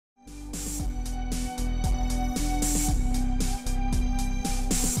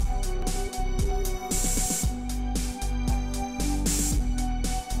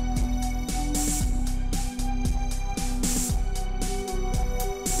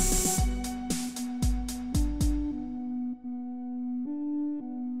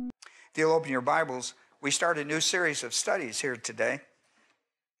If you'll open your Bibles, we start a new series of studies here today.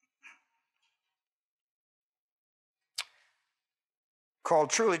 Called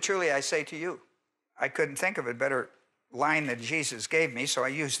Truly, Truly, I Say to You. I couldn't think of a better line that Jesus gave me, so I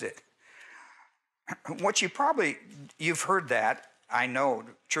used it. What you've heard that, I know,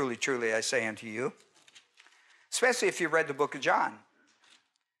 truly, truly, I say unto you, especially if you read the book of John.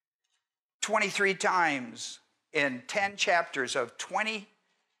 23 times in 10 chapters of 20,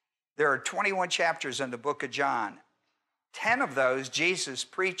 there are 21 chapters in the book of John. 10 of those, Jesus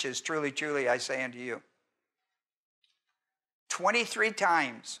preaches, truly, truly, I say unto you. 23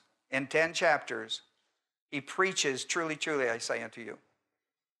 times in 10 chapters, he preaches, truly, truly, I say unto you.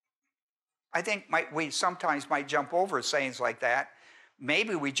 I think we sometimes might jump over sayings like that.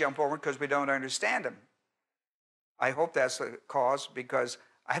 Maybe we jump over because we don't understand them. I hope that's the cause, because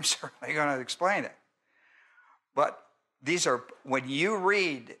I'm certainly going to explain it. But these are, when you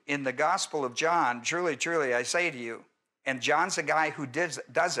read in the Gospel of John, truly, truly, I say to you, and John's the guy who does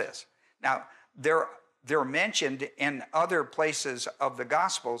this. Now, they're mentioned in other places of the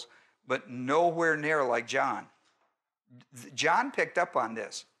Gospels, but nowhere near like John. John picked up on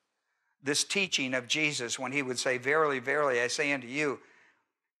this teaching of Jesus when he would say, verily, verily, I say unto you.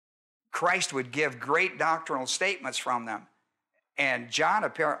 Christ would give great doctrinal statements from them, and John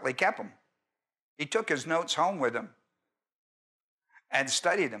apparently kept them. He took his notes home with him and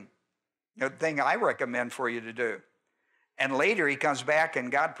studied them. The thing I recommend for you to do. And later he comes back and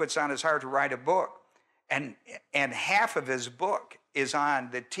God puts on his heart to write a book. And half of his book is on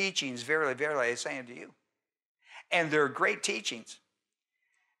the teachings, verily, verily, I say unto you. And they're great teachings.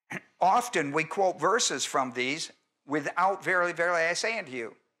 Often we quote verses from these without verily, verily, I say unto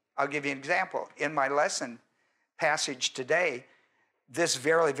you. I'll give you an example. In my lesson passage today, this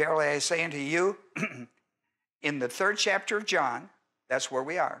verily, verily, I say unto you, in the 3rd chapter of John, that's where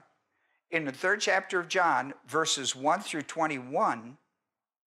we are. In the 3rd chapter of John, verses 1 through 21,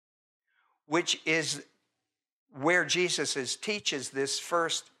 which is where Jesus teaches this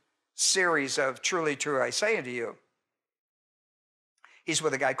first series of truly, true, I say unto you. He's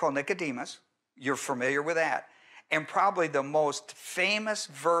with a guy called Nicodemus. You're familiar with that. And probably the most famous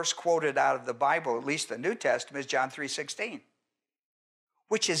verse quoted out of the Bible, at least the New Testament, is John 3:16,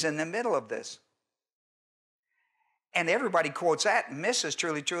 which is in the middle of this. And everybody quotes that and misses,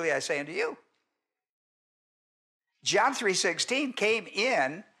 truly, truly, I say unto you. John 3:16 came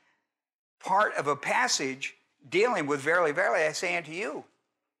in part of a passage dealing with verily, verily, I say unto you.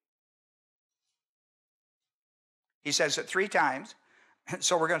 He says it 3 times.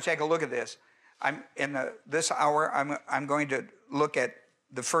 So we're going to take a look at this. This hour, I'm going to look at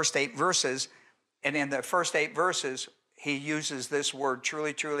the first 8 verses. And in the first 8 verses, he uses this word,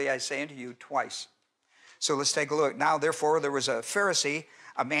 truly, truly, I say unto you, twice. So let's take a look. Now, therefore, there was a Pharisee,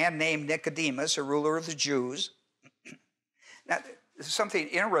 a man named Nicodemus, a ruler of the Jews. Now, there's something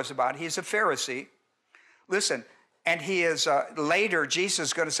interesting about it. He's a Pharisee. Listen, and he is, later, Jesus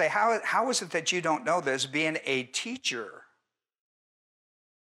is going to say, how is it that you don't know this, being a teacher?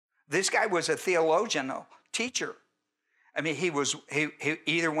 This guy was a theologian teacher. I mean, he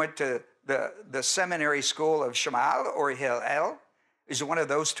either went to the seminary school of Shemal or Hillel. Is one of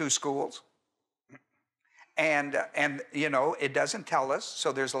those 2 schools. And you know, it doesn't tell us,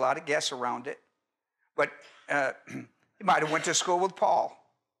 so there's a lot of guess around it. But he might have went to school with Paul.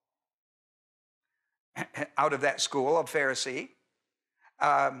 Out of that school of Pharisee.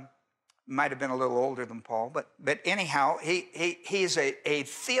 Might have been a little older than Paul, but anyhow, he's a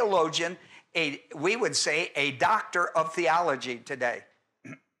theologian, we would say a doctor of theology today.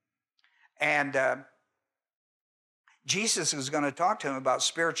 And Jesus is going to talk to him about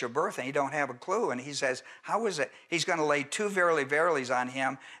spiritual birth, and he don't have a clue. And he says, how is it? He's going to lay 2 verily, verilies on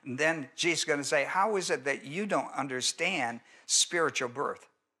him, and then Jesus is going to say, how is it that you don't understand spiritual birth?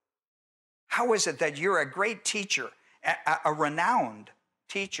 How is it that you're a great teacher, a renowned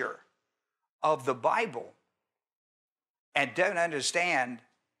teacher of the Bible, and don't understand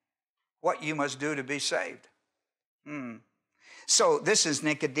what you must do to be saved? So this is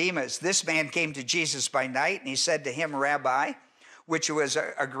Nicodemus. This man came to Jesus by night, and he said to him, Rabbi, which was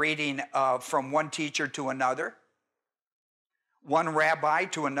a greeting from one teacher to another. One rabbi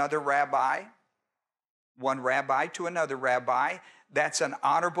to another rabbi. One rabbi to another rabbi. That's an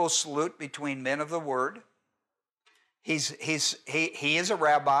honorable salute between men of the word. He is a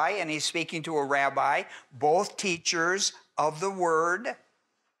rabbi, and he's speaking to a rabbi, both teachers of the word.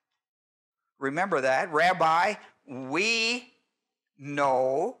 Remember that. Rabbi, we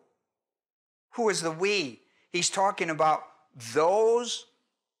know. Who is the we? He's talking about those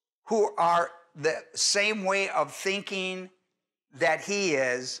who are the same way of thinking that he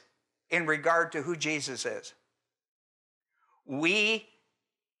is in regard to who Jesus is. We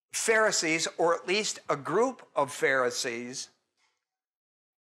Pharisees, or at least a group of Pharisees,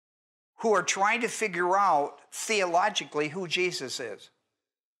 who are trying to figure out theologically who Jesus is.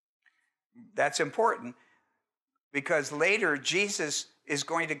 That's important because later Jesus is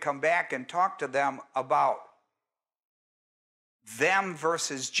going to come back and talk to them about them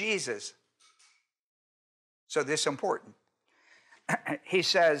versus Jesus. So this is important. He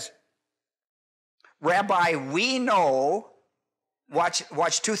says, Rabbi, we know,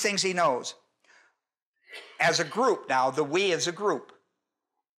 watch two things he knows. As a group now, the we is a group.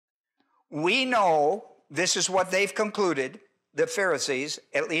 We know, this is what they've concluded, the Pharisees,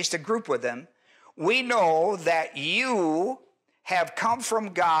 at least a group with them, we know that you have come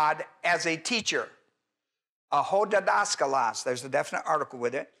from God as a teacher, a hodadaskalos. There's a definite article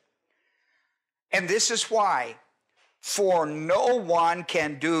with it. And this is why, for no one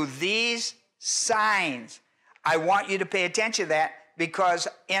can do these signs. I want you to pay attention to that because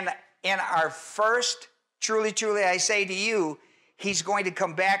in our first, truly, truly, I say to you, he's going to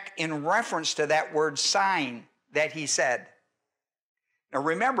come back in reference to that word sign that he said. Now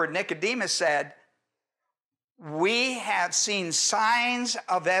remember, Nicodemus said, we have seen signs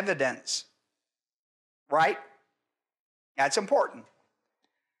of evidence, right? That's important.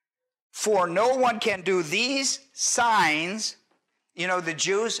 For no one can do these signs. You know, the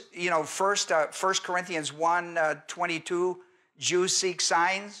Jews, you know, 1 Corinthians 1:22, Jews seek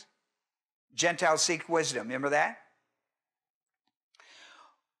signs, Gentiles seek wisdom. Remember that?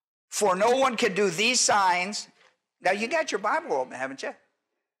 For no one can do these signs. Now, you got your Bible open, haven't you?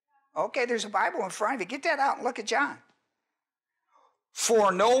 Okay, there's a Bible in front of you. Get that out and look at John.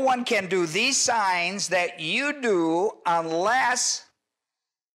 For no one can do these signs that you do unless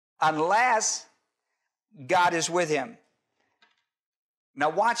God is with him. Now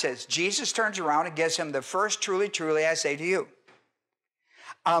watch this. Jesus turns around and gives him the first, truly, truly, I say to you.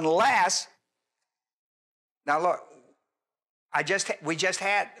 Unless, now look, we just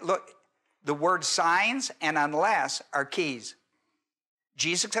had, look, the word signs and unless are keys.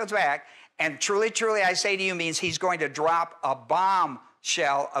 Jesus comes back, and truly, truly, I say to you means he's going to drop a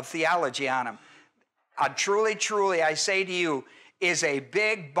bombshell of theology on him. A truly, truly, I say to you is a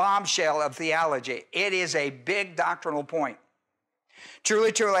big bombshell of theology. It is a big doctrinal point.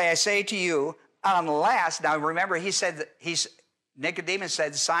 Truly, truly, I say to you, unless, now remember Nicodemus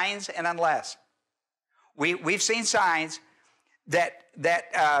said signs and unless. We've seen signs that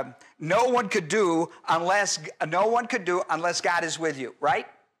no one could do unless God is with you, right?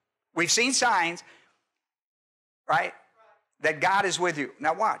 We've seen signs, right, that God is with you.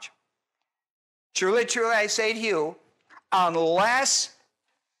 Now watch. Truly, truly, I say to you, unless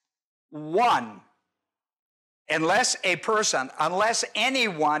a person, unless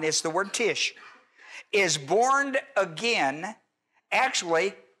anyone, it's the word tish, is born again.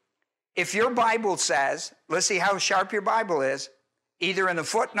 Actually, if your Bible says, let's see how sharp your Bible is, either in the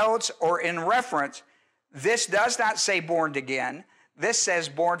footnotes or in reference, this does not say born again. This says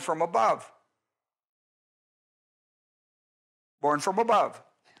born from above. Born from above.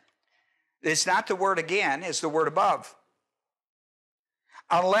 It's not the word again, it's the word above.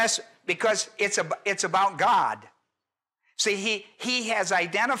 Unless, because it's about God. See, he has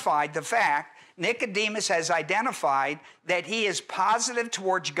identified the fact, Nicodemus has identified that he is positive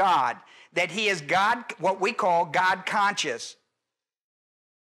towards God, that he is God, what we call God conscious.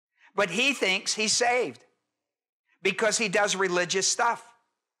 But he thinks he's saved because he does religious stuff,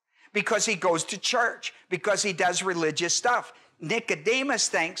 because he goes to church, because he does religious stuff. Nicodemus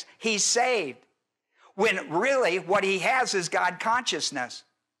thinks he's saved, when really what he has is God consciousness.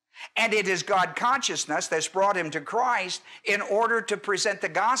 And it is God consciousness that's brought him to Christ in order to present the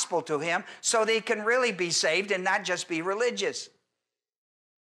gospel to him so that he can really be saved and not just be religious.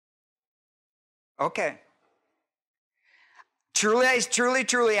 Okay. Truly, truly,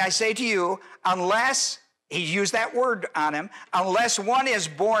 truly, I say to you, unless, he used that word on him, unless one is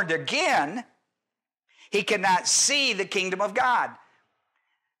born again, he cannot see the kingdom of God.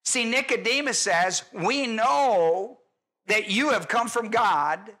 See, Nicodemus says, we know that you have come from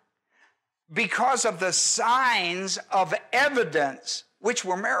God because of the signs of evidence, which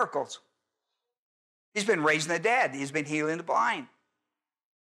were miracles. He's been raising the dead. He's been healing the blind.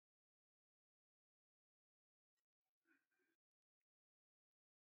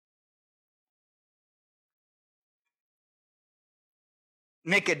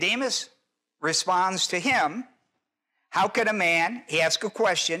 Nicodemus responds to him, how can a man, he asks a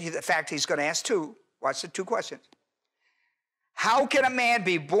question, in fact, he's going to ask two. Watch the two questions. How can a man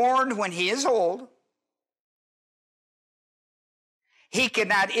be born when he is old? He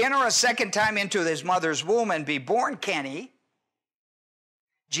cannot enter a second time into his mother's womb and be born, can he?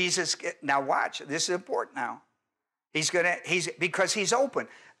 Jesus, now watch, this is important now. Because he's open.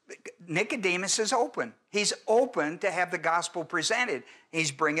 Nicodemus is open. He's open to have the gospel presented.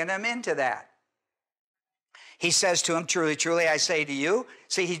 He's bringing him into that. He says to him, truly, truly, I say to you.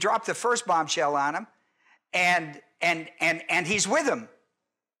 See, he dropped the first bombshell on him, and he's with him.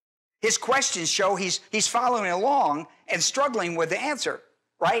 His questions show he's following along and struggling with the answer,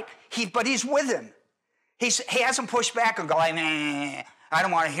 right? But he's with him. He hasn't pushed back and going, nah, I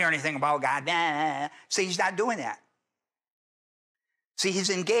don't want to hear anything about God. Nah. See, he's not doing that. See,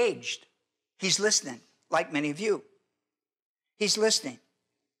 he's engaged. He's listening, like many of you. He's listening.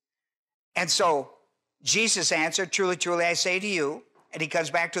 And so Jesus answered, truly, truly, I say to you, and he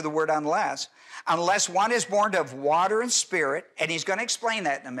comes back to the word unless one is born of water and spirit, and he's going to explain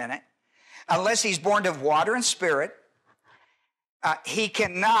that in a minute, unless he's born of water and spirit, he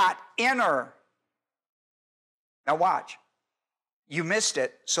cannot enter. Now watch. You missed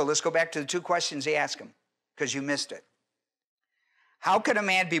it, so let's go back to the two questions he asked him, because you missed it. How can a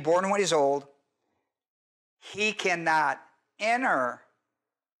man be born when he's old? He cannot enter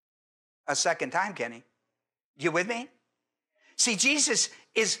a second time, can he? You with me? See, Jesus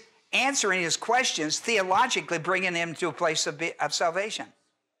is answering his questions theologically, bringing him to a place of salvation.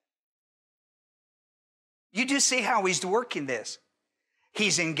 You do see how he's working this.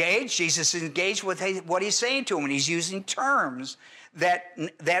 He's engaged. Jesus is engaged with what he's saying to him, and he's using terms that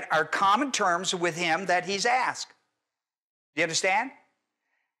are common terms with him that he's asked. Do you understand?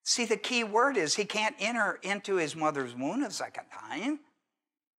 See, the key word is he can't enter into his mother's womb a second time.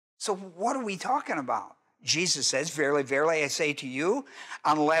 So what are we talking about? Jesus says, verily, verily, I say to you,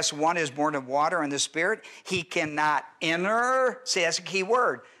 unless one is born of water and the Spirit, he cannot enter. See, that's a key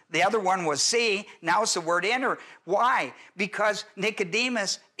word. The other one was see. Now it's the word enter. Why? Because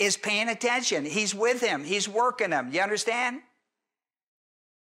Nicodemus is paying attention. He's with him. He's working him. You understand?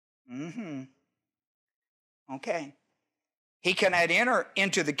 Okay. He cannot enter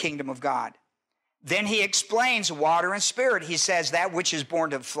into the kingdom of God. Then he explains water and spirit. He says that which is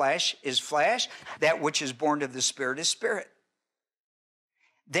born of flesh is flesh. That which is born of the Spirit is spirit.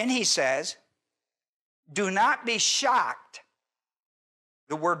 Then he says, do not be shocked.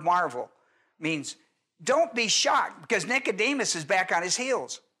 The word marvel means don't be shocked, because Nicodemus is back on his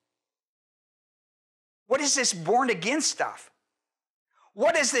heels. What is this born again stuff?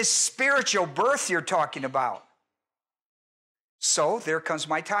 What is this spiritual birth you're talking about? So there comes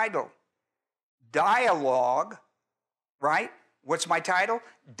my title. Dialogue, right? What's my title?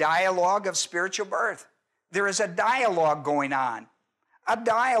 Dialogue of spiritual birth. There is a dialogue going on. A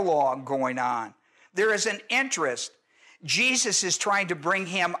dialogue going on. There is an interest. Jesus is trying to bring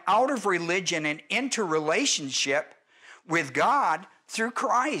him out of religion and into relationship with God through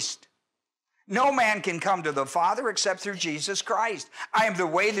Christ. No man can come to the Father except through Jesus Christ. I am the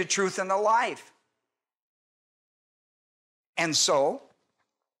way, the truth, and the life. And so,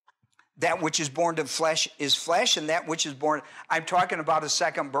 that which is born of flesh is flesh, and that which is born, I'm talking about a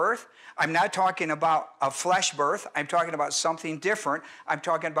second birth. I'm not talking about a flesh birth. I'm talking about something different. I'm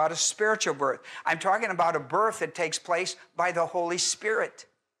talking about a spiritual birth. I'm talking about a birth that takes place by the Holy Spirit.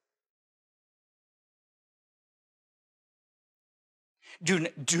 Do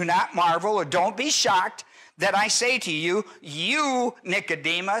not marvel or don't be shocked that I say to you, you,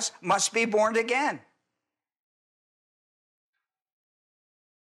 Nicodemus, must be born again.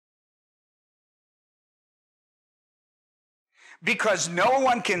 Because no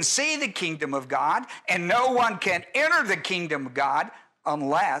one can see the kingdom of God, and no one can enter the kingdom of God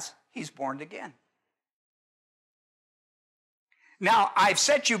unless he's born again. Now, I've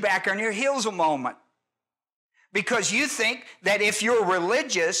set you back on your heels a moment, because you think that if you're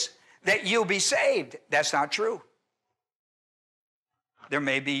religious, that you'll be saved. That's not true. There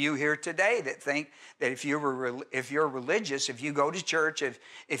may be you here today that think that if you're religious, if you go to church,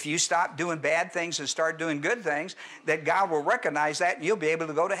 if you stop doing bad things and start doing good things, that God will recognize that and you'll be able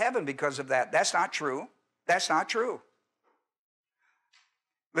to go to heaven because of that. That's not true. That's not true.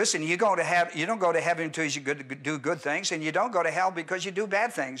 Listen, you don't go to heaven until you do good things, and you don't go to hell because you do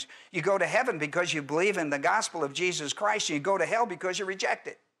bad things. You go to heaven because you believe in the gospel of Jesus Christ, and you go to hell because you reject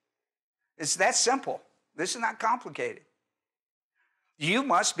it. It's that simple. This is not complicated. You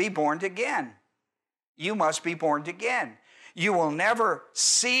must be born again. You must be born again. You will never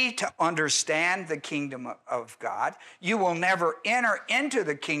see to understand the kingdom of God. You will never enter into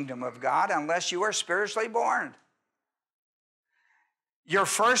the kingdom of God unless you are spiritually born. Your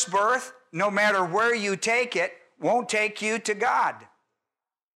first birth, no matter where you take it, won't take you to God.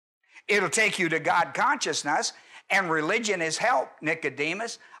 It'll take you to God consciousness, And religion is help,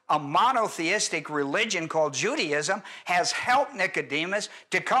 Nicodemus. A monotheistic religion called Judaism has helped Nicodemus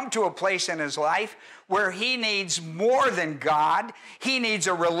to come to a place in his life where he needs more than God. He needs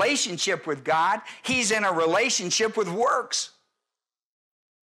a relationship with God. He's in a relationship with works.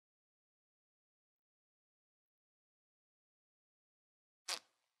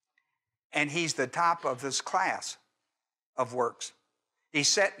 And he's the top of this class of works. He's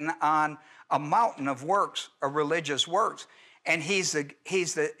sitting on a mountain of works, of religious works. And he's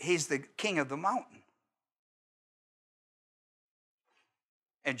the king of the mountain.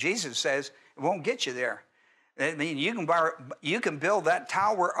 And Jesus says, it won't get you there. I mean, you can build that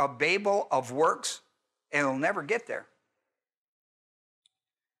Tower of Babel of works, and it'll never get there.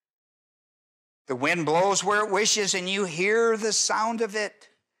 The wind blows where it wishes, and you hear the sound of it,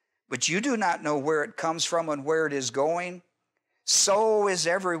 but you do not know where it comes from and where it is going. So is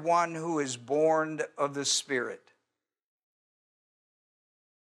everyone who is born of the Spirit.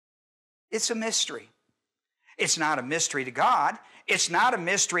 It's a mystery. It's not a mystery to God. It's not a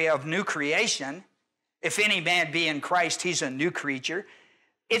mystery of new creation. If any man be in Christ, he's a new creature.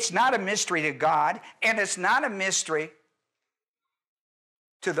 It's not a mystery to God, and it's not a mystery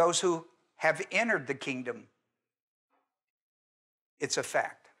to those who have entered the kingdom. It's a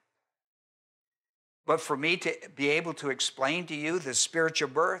fact. But for me to be able to explain to you the spiritual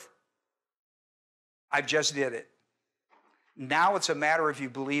birth, I just did it. Now it's a matter of you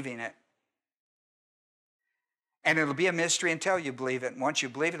believing it. And it'll be a mystery until you believe it. And once you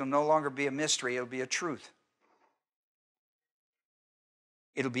believe it, it'll no longer be a mystery. It'll be a truth.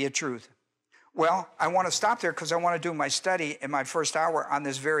 It'll be a truth. Well, I want to stop there because I want to do my study in my first hour on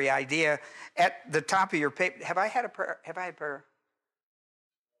this very idea. At the top of your paper, have I had a prayer? Have I had prayer?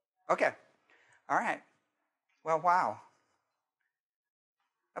 Okay. All right. Well, wow.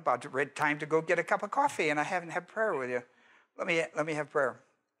 About time to go get a cup of coffee, and I haven't had prayer with you. Let me have prayer.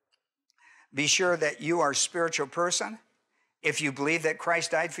 Be sure that you are a spiritual person. If you believe that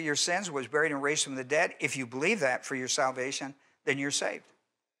Christ died for your sins, was buried and raised from the dead, if you believe that for your salvation, then you're saved.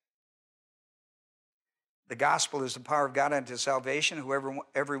 The gospel is the power of God unto salvation,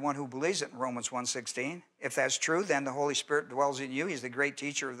 everyone who believes it in Romans 1:16. If that's true, then the Holy Spirit dwells in you. He's the great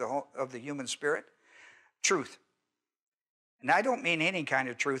teacher of the human spirit. Truth. And I don't mean any kind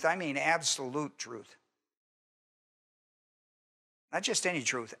of truth. I mean absolute truth. Not just any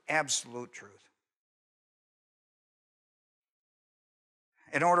truth, absolute truth.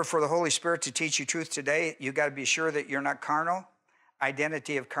 In order for the Holy Spirit to teach you truth today, you've got to be sure that you're not carnal.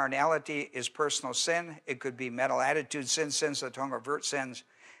 Identity of carnality is personal sin. It could be mental attitude sin, sins of the tongue, overt sins.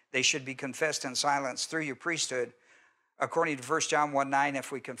 They should be confessed in silence through your priesthood. According to 1 John 1:9,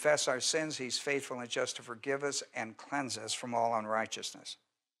 if we confess our sins, he's faithful and just to forgive us and cleanse us from all unrighteousness.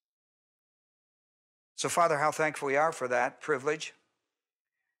 So, Father, how thankful we are for that privilege.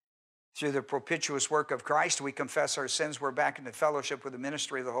 Through the propitious work of Christ, we confess our sins. We're back into fellowship with the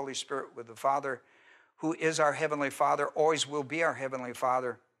ministry of the Holy Spirit, with the Father, who is our Heavenly Father, always will be our Heavenly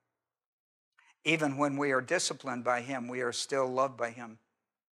Father. Even when we are disciplined by him, we are still loved by him.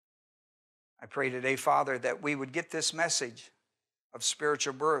 I pray today, Father, that we would get this message of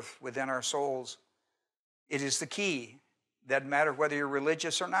spiritual birth within our souls. It is the key. It doesn't matter whether you're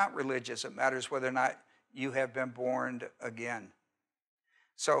religious or not religious. It matters whether or not you have been born again.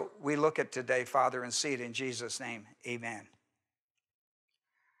 So we look at today, Father, and see it in Jesus' name. Amen.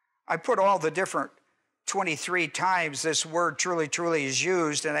 I put all the different 23 times this word truly, truly is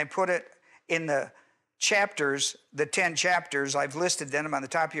used, and I put it in the chapters, the 10 chapters. I've listed them on the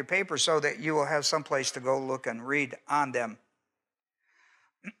top of your paper so that you will have some place to go look and read on them.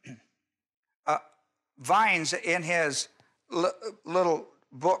 Vines, in his little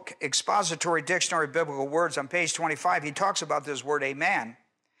book, Expository Dictionary of Biblical Words, on page 25, he talks about this word amen.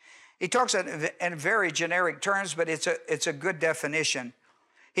 He talks in very generic terms, but it's a good definition.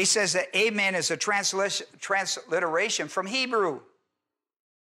 He says that amen is a transliteration from Hebrew.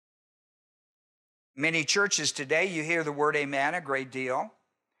 Many churches today, you hear the word amen a great deal.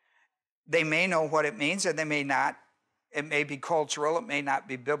 They may know what it means, and they may not. It may be cultural, it may not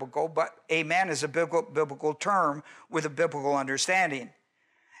be biblical, but amen is a biblical term with a biblical understanding.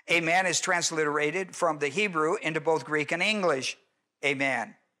 Amen is transliterated from the Hebrew into both Greek and English.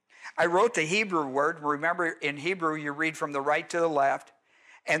 Amen. I wrote the Hebrew word. Remember, in Hebrew, you read from the right to the left.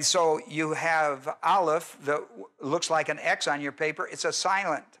 And so you have aleph that looks like an X on your paper. It's a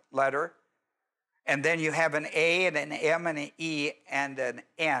silent letter. And then you have an A and an M and an E and an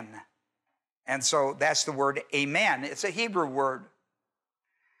N. And so that's the word amen. It's a Hebrew word.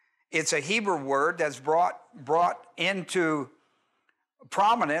 It's a Hebrew word that's brought into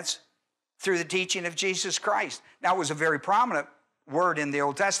prominence through the teaching of Jesus Christ. Now, it was a very prominent word in the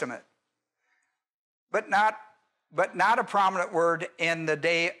Old Testament, but not a prominent word in the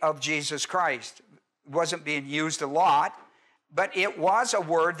day of Jesus Christ. It wasn't being used a lot, but it was a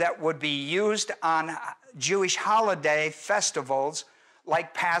word that would be used on Jewish holiday festivals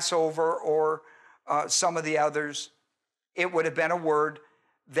like Passover or some of the others. It would have been a word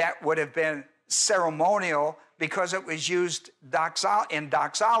that would have been ceremonial because it was used in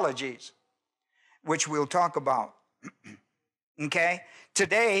doxologies, which we'll talk about. Okay?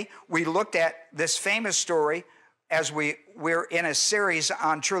 Today, we looked at this famous story as we're in a series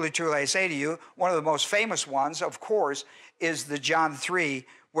on Truly, Truly, I Say to You. One of the most famous ones, of course, is the John 3,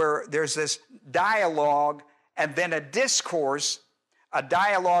 where there's this dialogue and then a discourse, a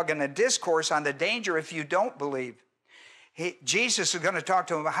dialogue and a discourse on the danger if you don't believe. Jesus is going to talk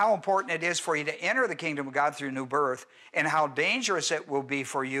to him about how important it is for you to enter the kingdom of God through new birth and how dangerous it will be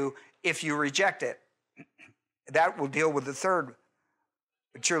for you if you reject it. That will deal with the third,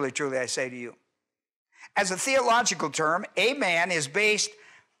 truly, truly, I say to you. As a theological term, amen is based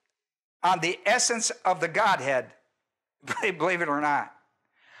on the essence of the Godhead, believe it or not.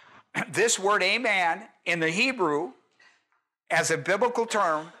 This word amen in the Hebrew, as a biblical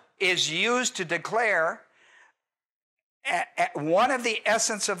term, is used to declare one of the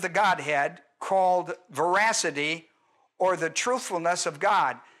essence of the Godhead called veracity or the truthfulness of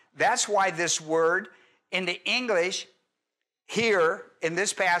God. That's why this word in the English here in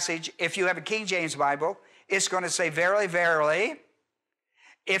this passage, if you have a King James Bible, it's going to say verily, verily.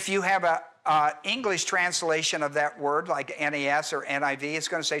 If you have a English translation of that word like NAS or NIV, it's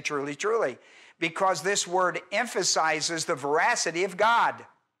going to say truly, truly, because this word emphasizes the veracity of God.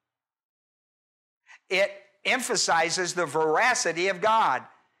 It emphasizes the veracity of God.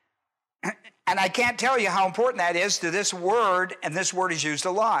 And I can't tell you how important that is to this word, and this word is used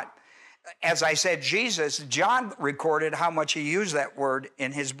a lot. As I said, John recorded how much he used that word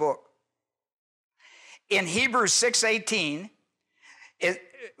in his book. In Hebrews 6:18,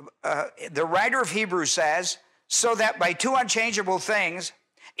 the writer of Hebrews says, so that by two unchangeable things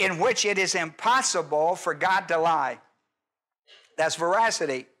in which it is impossible for God to lie. That's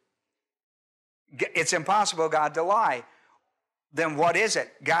veracity. It's impossible God to lie. Then what is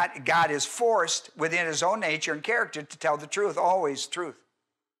it? God is forced within his own nature and character to tell the truth, always truth.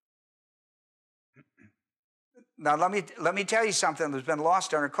 Now let me tell you something that's been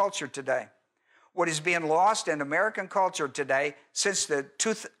lost in our culture today. What is being lost in American culture today since the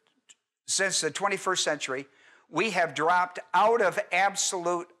 21st century, we have dropped out of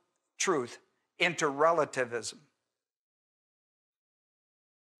absolute truth into relativism.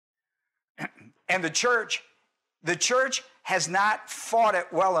 And the church has not fought it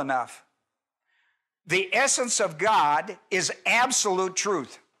well enough. The essence of God is absolute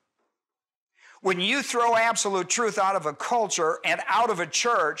truth. When you throw absolute truth out of a culture and out of a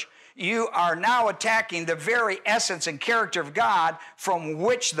church, you are now attacking the very essence and character of God from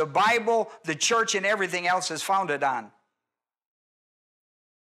which the Bible, the church, and everything else is founded on.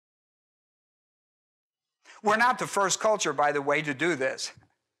 We're not the first culture, by the way, to do this.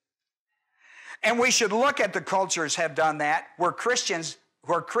 And we should look at the cultures have done that, where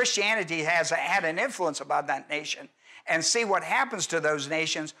Christianity has had an influence about that nation, and see what happens to those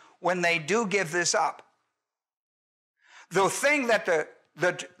nations when they do give this up. The thing that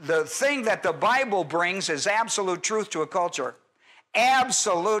the Bible brings is absolute truth to a culture.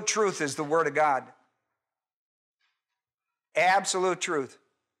 Absolute truth is the Word of God. Absolute truth.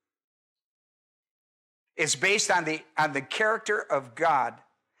 It's based on the character of God.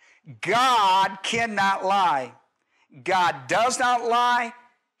 God cannot lie. God does not lie.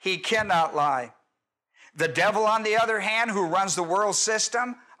 He cannot lie. The devil, on the other hand, who runs the world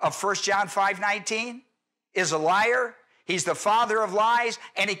system of 1 John 5:19, is a liar. He's the father of lies,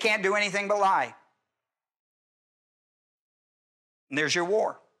 and he can't do anything but lie. And there's your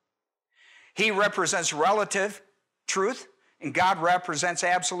war. He represents relative truth, and God represents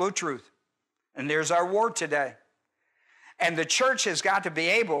absolute truth. And there's our war today. And the church has got to be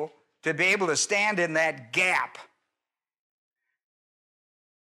able to stand in that gap.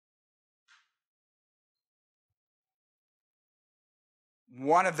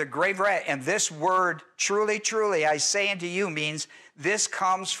 One of the great, and this word, truly, truly, I say unto you, means this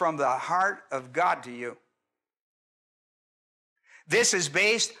comes from the heart of God to you. This is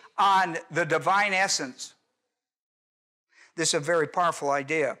based on the divine essence. This is a very powerful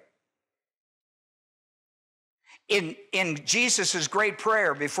idea. In Jesus' great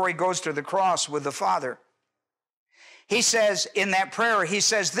prayer before he goes to the cross with the Father, he says, in that prayer, he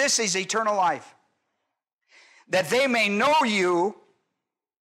says, this is eternal life, that they may know you,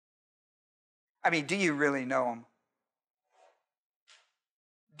 I mean, do you really know him?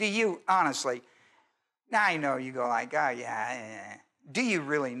 Do you, honestly? Now I know you go like, oh, yeah. Do you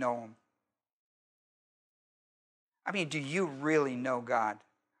really know him? I mean, do you really know God?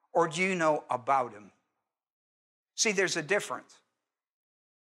 Or do you know about him? See, there's a difference.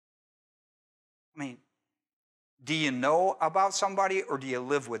 I mean, do you know about somebody or do you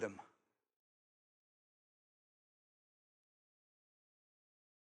live with them?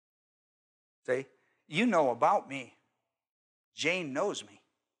 See, you know about me. Jane knows me.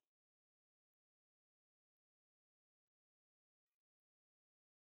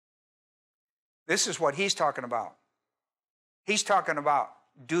 This is what he's talking about. He's talking about,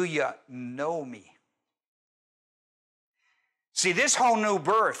 do you know me? See, this whole new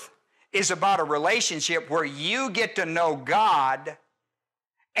birth is about a relationship where you get to know God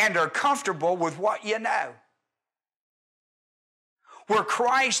and are comfortable with what you know. Where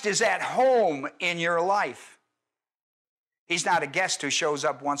Christ is at home in your life. He's not a guest who shows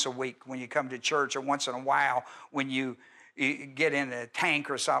up once a week when you come to church or once in a while when you get in a tank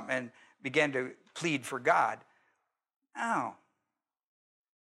or something and begin to plead for God. No.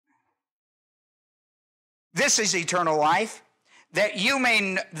 This is eternal life, that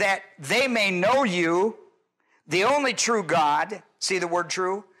they may know you, the only true God. See the word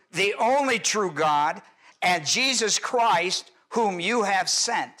true? The only true God, and Jesus Christ, whom you have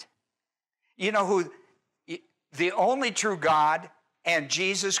sent. You know who? The only true God and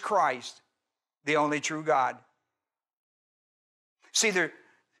Jesus Christ, the only true God. See, the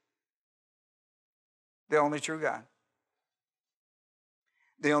only true God.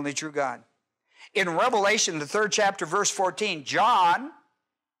 The only true God. In Revelation, the 3rd chapter, verse 14, John,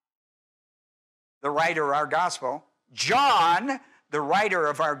 the writer of our gospel, John, the writer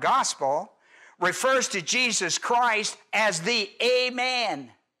of our gospel, refers to Jesus Christ as the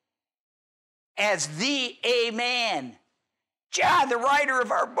Amen. As the Amen. John, the writer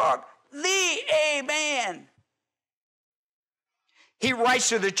of our book, the Amen. He writes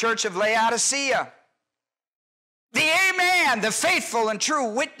to the church of Laodicea, the Amen, the faithful and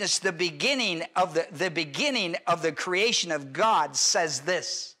true witness, the beginning of the creation of God, says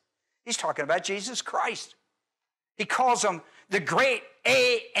this. He's talking about Jesus Christ. He calls him the great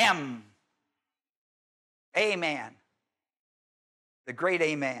A.M. Amen. The great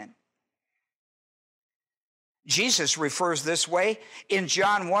Amen. Jesus refers this way in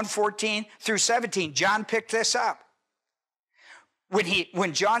John 1:14 through 17. John picked this up.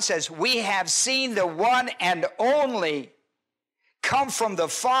 When John says, we have seen the one and only come from the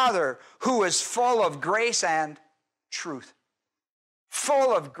Father, who is full of grace and truth.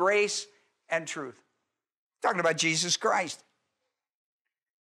 Full of grace and truth. Talking about Jesus Christ.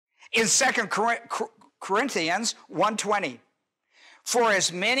 In 2 Corinthians 1:20, for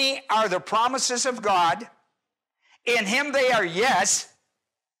as many are the promises of God, in him they are yes,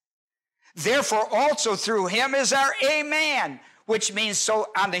 therefore also through him is our amen. Which means, so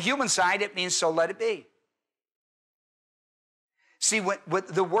on the human side, it means so let it be. See,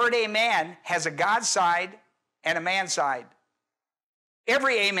 the word amen has a God side and a man side.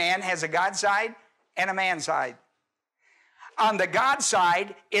 Every amen has a God side and a man side. On the God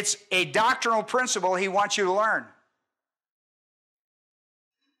side, it's a doctrinal principle he wants you to learn.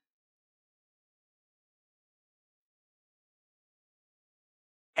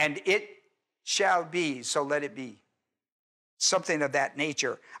 And it shall be, so let it be. Something of that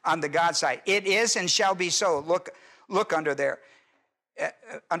nature on the God side. It is and shall be so. Look under there.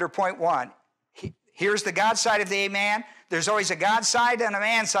 Under point 1. Here's the God side of the amen. There's always a God side and a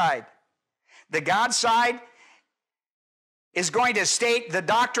man side. The God side is going to state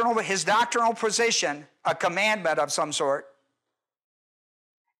his doctrinal position, a commandment of some sort.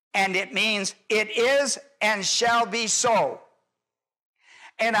 And it means it is and shall be so.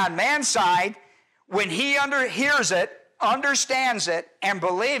 And on man's side, when he hears it, understands it, and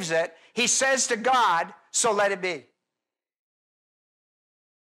believes it, he says to God, so let it be.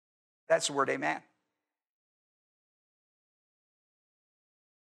 That's the word amen.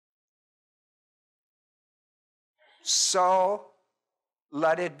 So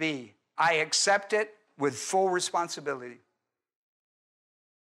let it be. I accept it with full responsibility.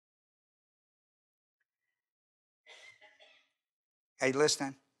 Are you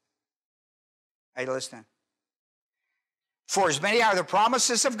listening? Are you listening? For as many are the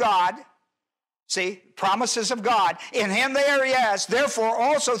promises of God, see, promises of God, in him they are yes, therefore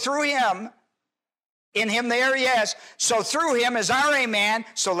also through him, in him they are yes, so through him is our amen,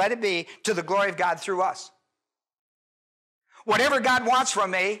 so let it be, to the glory of God through us. Whatever God wants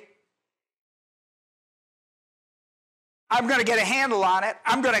from me, I'm going to get a handle on it.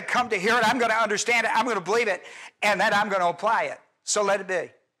 I'm going to come to hear it. I'm going to understand it. I'm going to believe it. And then I'm going to apply it. So let it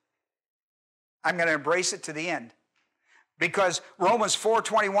be. I'm going to embrace it to the end. Because Romans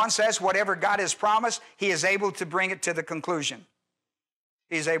 4:21 says, whatever God has promised, he is able to bring it to the conclusion.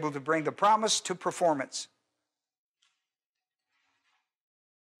 He is able to bring the promise to performance.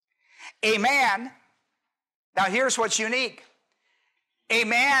 A man, now here's what's unique. A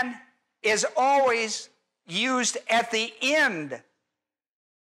man is always used at the end,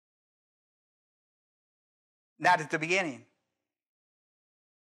 not at the beginning.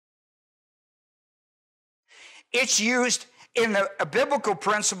 It's used in a biblical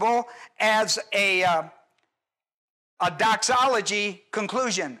principle as a doxology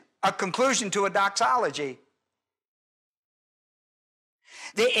conclusion, a conclusion to a doxology.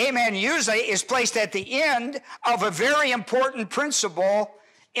 The amen usually is placed at the end of a very important principle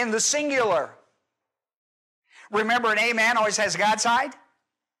in the singular. Remember, an amen always has a God side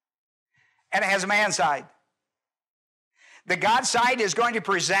and it has a man side. The God side is going to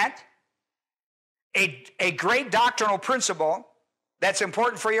present a great doctrinal principle that's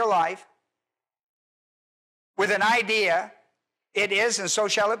important for your life with an idea, it is and so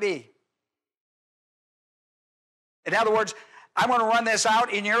shall it be. In other words, I'm going to run this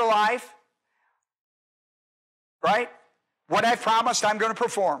out in your life, right? What I've promised, I'm going to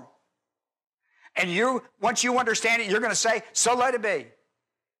perform. And you, once you understand it, you're going to say, so let it be.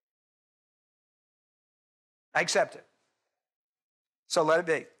 I accept it. So let it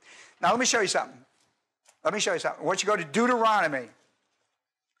be. Now let me show you something. Let me show you something. I want you to go to Deuteronomy. I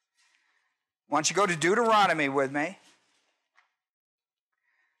want you to go to Deuteronomy with me.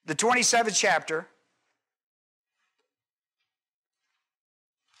 The 27th chapter.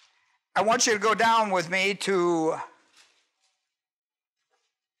 I want you to go down with me to,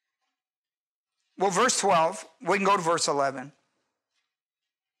 well, verse 12. We can go to verse 11.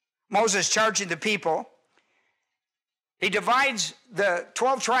 Moses charging the people. He divides the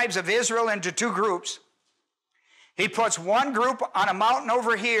 12 tribes of Israel into two groups. He puts one group on a mountain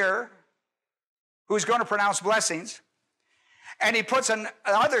over here who's going to pronounce blessings. And he puts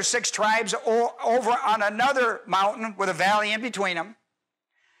another 6 tribes over on another mountain with a valley in between them.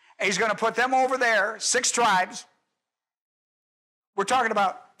 And he's going to put them over there, 6 tribes. We're talking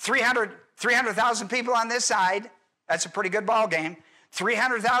about 300,000 people on this side. That's a pretty good ball game.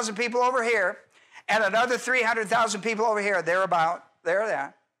 300,000 people over here. And another 300,000 people over here. They're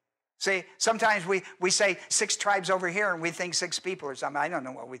there. See, sometimes we say 6 tribes over here and we think 6 people or something. I don't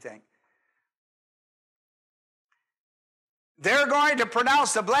know what we think. They're going to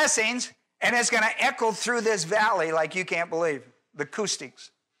pronounce the blessings, and it's going to echo through this valley like you can't believe, the acoustics.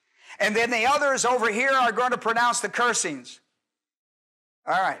 And then the others over here are going to pronounce the cursings.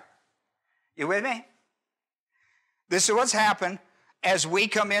 All right. You with me? This is what's happened as we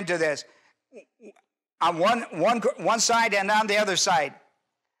come into this. On one side and on the other side.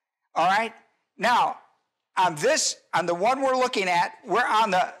 All right? Now, on the one we're looking at, we're on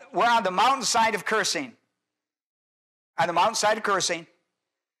the mountainside of cursing. On the mountainside of cursing.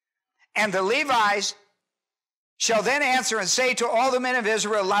 And the Levites shall then answer and say to all the men of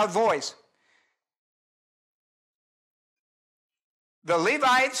Israel, loud voice. The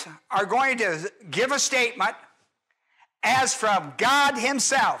Levites are going to give a statement as from God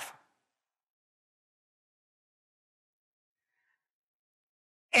himself.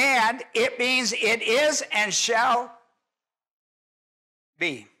 And it means it is and shall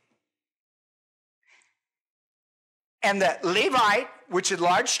be. And the Levite, which is a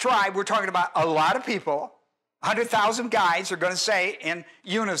large tribe, we're talking about a lot of people, 100,000 guys are going to say in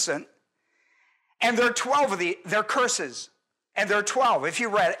unison. And there are 12 of they're curses. And there are 12. If you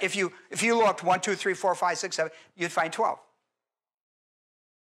looked 1, 2, 3, 4, 5, 6, 7, you'd find 12.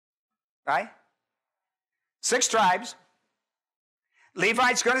 Right? 6 tribes.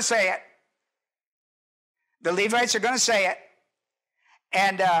 Levite's going to say it. The Levites are going to say it.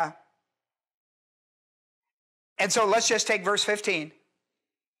 And so let's just take verse 15.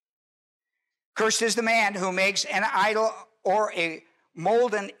 Cursed is the man who makes an idol or a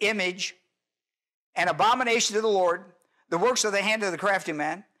molten image, an abomination to the Lord, the works of the hand of the crafty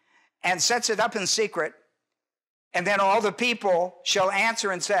man, and sets it up in secret. And then all the people shall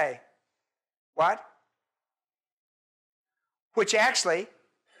answer and say, what? Which actually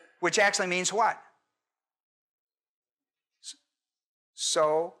means what?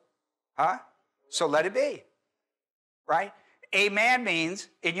 So let it be. Right? Amen means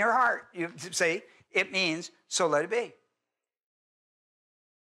in your heart. You say, it means, so let it be.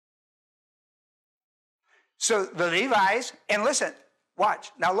 So the Levites, and listen,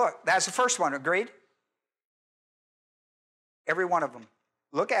 watch. Now look, that's the first one, agreed? Every one of them.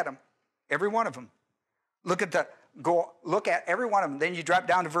 Look at them. Every one of them. Look at every one of them. Then you drop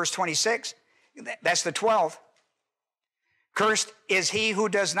down to verse 26. That's the 12th. Cursed is he who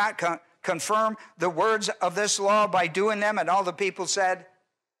does not confirm the words of this law by doing them. And all the people said,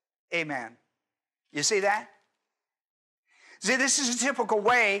 amen. You see that? See, this is a typical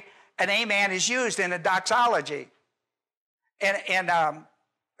way an amen is used in a doxology.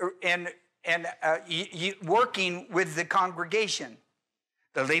 And working with the congregation.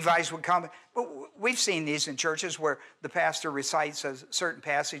 The Levites would come. We've seen these in churches where the pastor recites a certain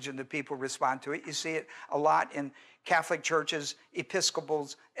passage and the people respond to it. You see it a lot in Catholic churches,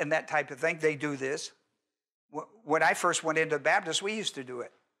 Episcopals, and that type of thing. They do this. When I first went into Baptist, we used to do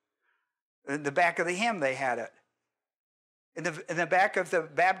it. In the back of the hymn, they had it. In the back of the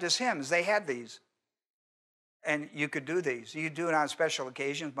Baptist hymns, they had these. And you could do these. You could do it on special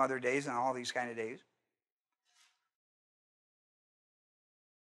occasions, Mother Days, and all these kind of days.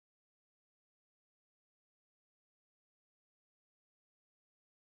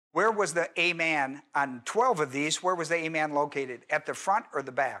 Where was the amen on 12 of these? Where was the amen located? At the front or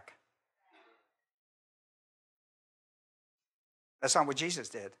the back? That's not what Jesus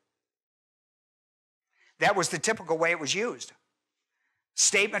did. That was the typical way it was used.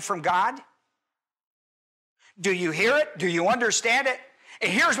 Statement from God. Do you hear it? Do you understand it?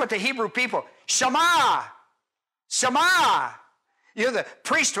 And here's what the Hebrew people, Shema, Shema. The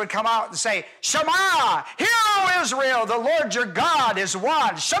priest would come out and say, Shema, hear, O Israel, the Lord your God is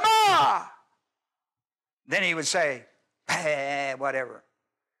one. Shema. Then he would say, whatever.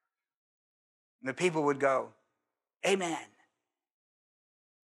 And the people would go, amen.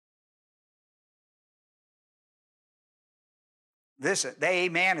 Listen, the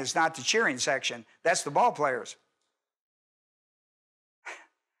amen is not the cheering section. That's the ball players.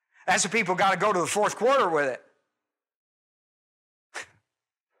 That's the people got to go to the fourth quarter with it.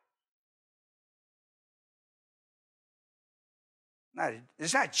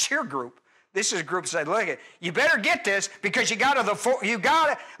 It's not a cheer group. This is a group that said, look, you better get this because you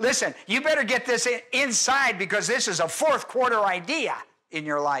listen, you better get this inside because this is a fourth quarter idea in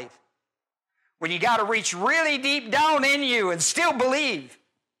your life. When you got to reach really deep down in you and still believe.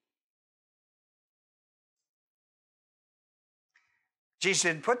 Jesus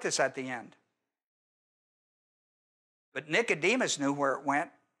didn't put this at the end. But Nicodemus knew where it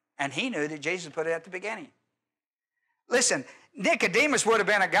went, and he knew that Jesus put it at the beginning. Listen, Nicodemus would have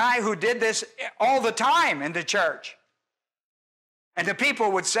been a guy who did this all the time in the church. And the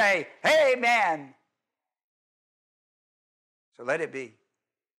people would say, amen. So let it be.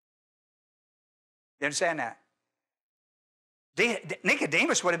 You understand that?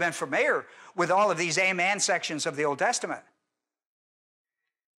 Nicodemus would have been familiar with all of these amen sections of the Old Testament.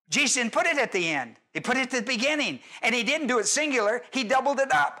 Jesus didn't put it at the end. He put it at the beginning. And he didn't do it singular. He doubled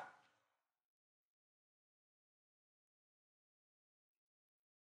it up.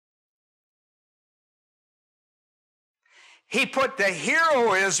 He put the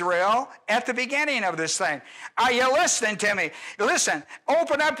hero Israel at the beginning of this thing. Are you listening to me? Listen,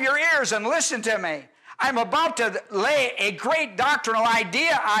 open up your ears and listen to me. I'm about to lay a great doctrinal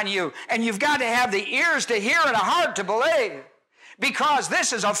idea on you, and you've got to have the ears to hear and a heart to believe, because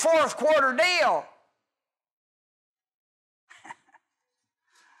this is a fourth quarter deal.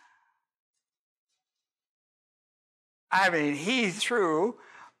 I mean, he threw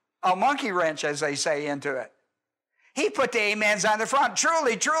a monkey wrench, as they say, into it. He put the amens on the front.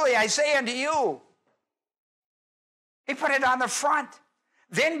 Truly, truly, I say unto you. He put it on the front,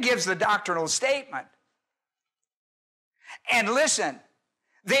 then gives the doctrinal statement. And listen,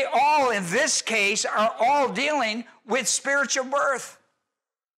 they all, in this case, are all dealing with spiritual birth.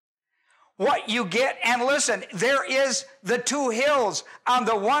 What you get, and listen, there is the two hills. On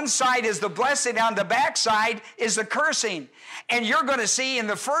the one side is the blessing, on the back side is the cursing. And you're going to see in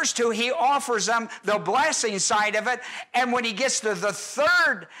the first two, he offers them the blessing side of it. And when he gets to the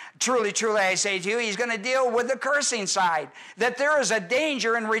third, truly, truly, I say to you, he's going to deal with the cursing side. That there is a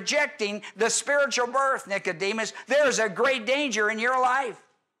danger in rejecting the spiritual birth, Nicodemus. There is a great danger in your life.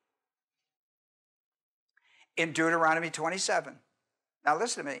 In Deuteronomy 27. Now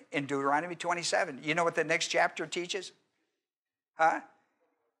listen to me. In Deuteronomy 27, you know what the next chapter teaches? Huh?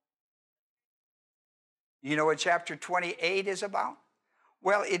 You know what chapter 28 is about?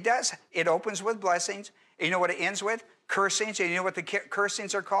 Well, it does. It opens with blessings. And you know what it ends with? Cursings. And you know what the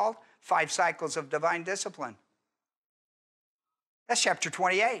cursings are called? 5 cycles of divine discipline. That's chapter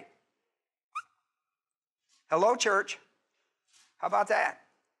 28. Hello, church. How about that?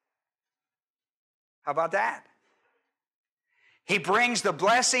 How about that? He brings the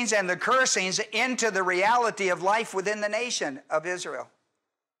blessings and the cursings into the reality of life within the nation of Israel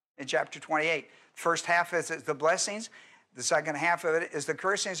in chapter 28. First half is the blessings. The second half of it is the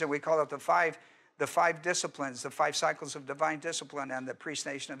cursings, and we call it the five disciplines, the 5 cycles of divine discipline and the priest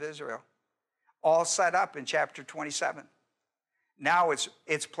nation of Israel. All set up in chapter 27. Now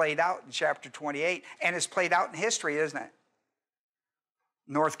it's played out in chapter 28, and it's played out in history, isn't it?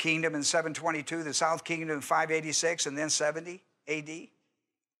 North Kingdom in 722, the South Kingdom in 586, and then 70 AD.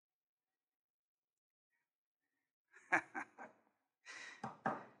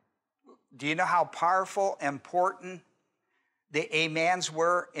 Do you know how powerful, important the amens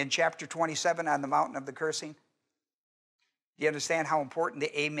were in chapter 27 on the mountain of the cursing? Do you understand how important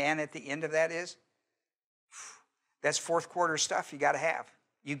the amen at the end of that is? That's fourth quarter stuff you got to have.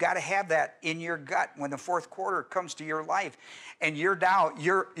 You got to have that in your gut when the fourth quarter comes to your life and you're down,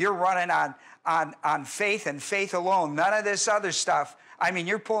 you're running on faith and faith alone. None of this other stuff. I mean,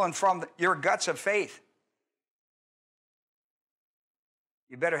 you're pulling from your guts of faith.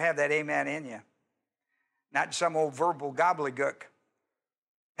 You better have that amen in you. Not some old verbal gobbledygook.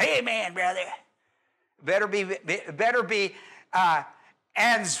 Amen, brother. Better be,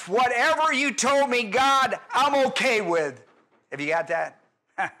 and whatever you told me, God, I'm okay with. Have you got that?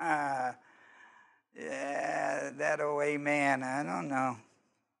 Yeah, that old amen. I don't know.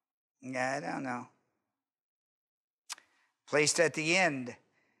 Yeah, I don't know. Placed at the end.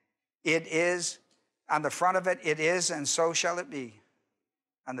 It is, on the front of it, it is, and so shall it be.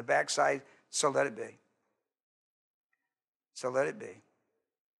 On the back side, so let it be. So let it be.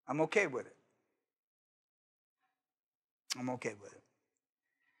 I'm okay with it. I'm okay with it.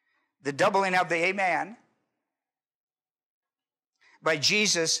 The doubling of the amen by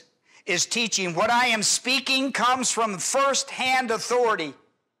Jesus is teaching what I am speaking comes from first-hand authority.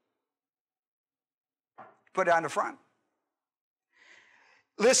 Put it on the front.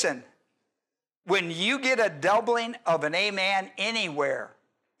 Listen, when you get a doubling of an amen anywhere,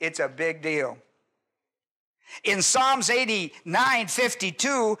 it's a big deal. In Psalms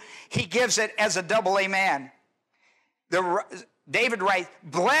 89:52, he gives it as a double amen. David writes,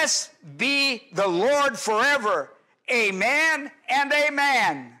 "Blessed be the Lord forever. Amen and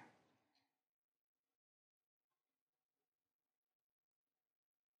amen."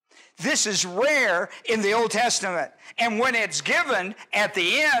 This is rare in the Old Testament. And when it's given at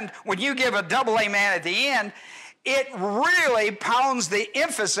the end, when you give a double amen at the end, it really pounds the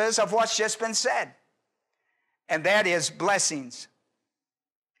emphasis of what's just been said. And that is blessings.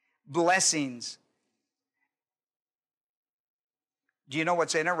 Blessings. Do you know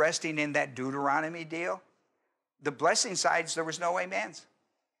what's interesting in that Deuteronomy deal? The blessing sides, there was no amens.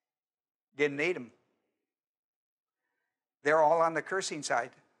 Didn't need them. They're all on the cursing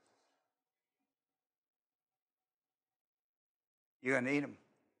side. You're going to need them.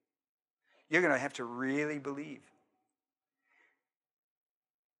 You're going to have to really believe.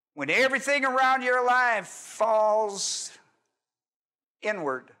 When everything around your life falls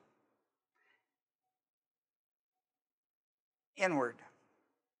inward,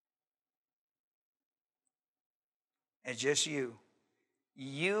 it's just you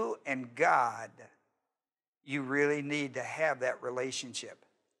and God, you really need to have that relationship.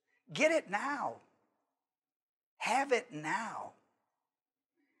 Get it now. Have it now.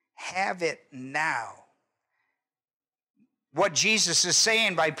 Have it now. What Jesus is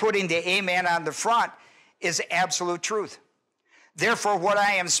saying by putting the amen on the front is absolute truth. Therefore, what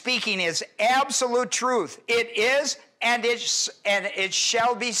I am speaking is absolute truth. It is, and it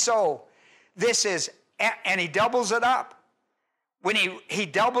shall be so. This is, and he doubles it up. When he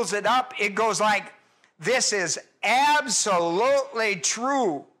doubles it up, it goes like, this is absolutely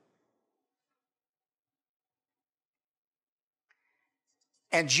true.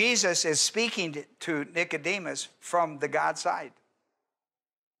 And Jesus is speaking to Nicodemus from the God side.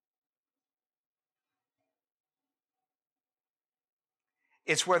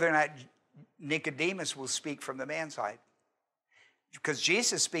 It's whether or not Nicodemus will speak from the man side. Because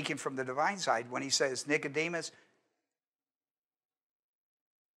Jesus is speaking from the divine side when he says, Nicodemus,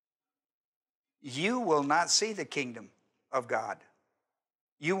 you will not see the kingdom of God.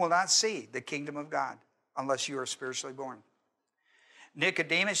 You will not see the kingdom of God unless you are spiritually born.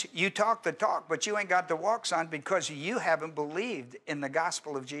 Nicodemus, you talk the talk, but you ain't got the walk, son, because you haven't believed in the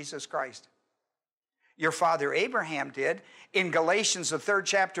gospel of Jesus Christ. Your father Abraham did. In Galatians, the 3rd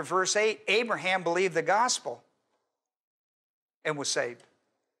chapter, verse 8, Abraham believed the gospel and was saved.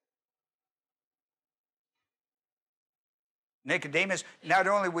 Nicodemus, not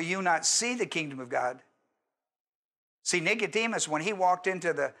only will you not see the kingdom of God, see, Nicodemus, when he walked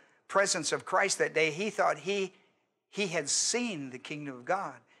into the presence of Christ that day, he thought he He had seen the kingdom of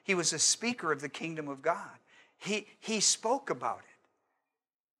God. He was a speaker of the kingdom of God. He spoke about it.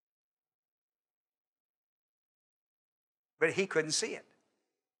 But he couldn't see it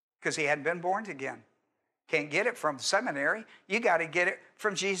because he hadn't been born again. Can't get it from seminary. You got to get it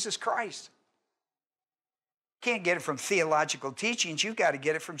from Jesus Christ. Can't get it from theological teachings. You got to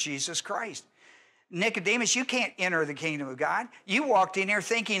get it from Jesus Christ. Nicodemus, you can't enter the kingdom of God. You walked in here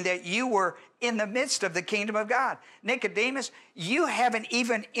thinking that you were in the midst of the kingdom of God. Nicodemus, you haven't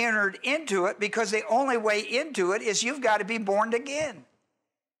even entered into it because the only way into it is you've got to be born again.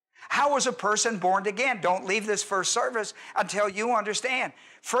 How is a person born again? Don't leave this first service until you understand.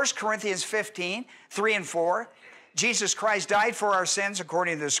 1 Corinthians 15, 3 and 4. Jesus Christ died for our sins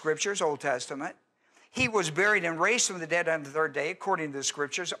according to the Scriptures, Old Testament. He was buried and raised from the dead on the third day according to the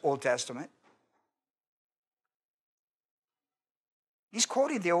Scriptures, Old Testament. He's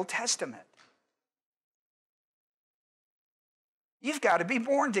quoting the Old Testament. You've got to be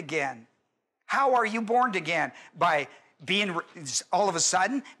born again. How are you born again? By being, all of a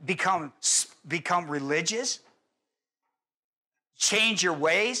sudden, become religious? Change your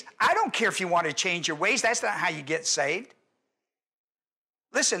ways? I don't care if you want to change your ways. That's not how you get saved.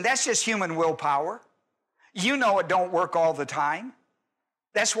 Listen, that's just human willpower. You know it don't work all the time.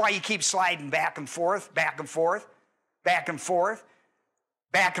 That's why you keep sliding back and forth, back and forth, back and forth,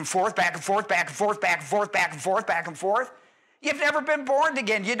 back and forth, back and forth, back and forth, back and forth, back and forth, back and forth. You've never been born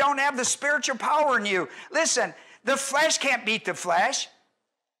again. You don't have the spiritual power in you. Listen, the flesh can't beat the flesh.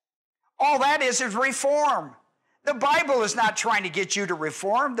 All that is reform. The Bible is not trying to get you to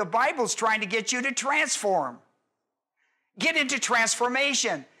reform. The Bible is trying to get you to transform. Get into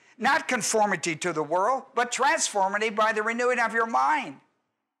transformation. Not conformity to the world, but transformity by the renewing of your mind.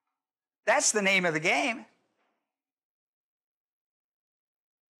 That's the name of the game.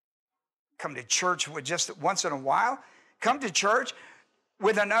 Come to church with just once in a while. Come to church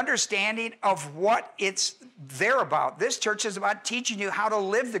with an understanding of what it's there about. This church is about teaching you how to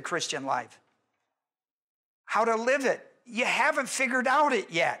live the Christian life. How to live it. You haven't figured out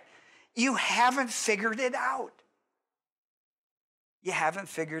it yet. You haven't figured it out. You haven't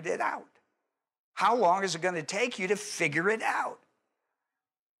figured it out. How long is it going to take you to figure it out?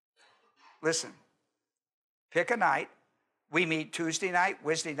 Listen, pick a night. We meet Tuesday night,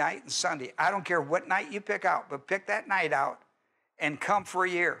 Wednesday night, and Sunday. I don't care what night you pick out, but pick that night out and come for a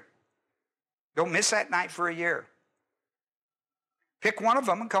year. Don't miss that night for a year. Pick one of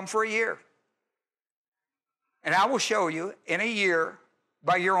them and come for a year. And I will show you in a year,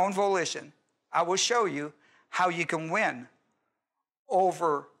 by your own volition, I will show you how you can win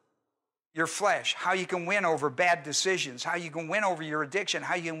over your flesh, how you can win over bad decisions, how you can win over your addiction,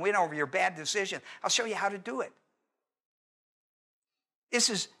 how you can win over your bad decision. I'll show you how to do it.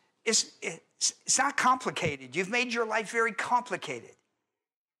 It's not complicated. You've made your life very complicated.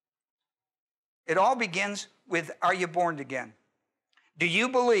 It all begins with, are you born again? Do you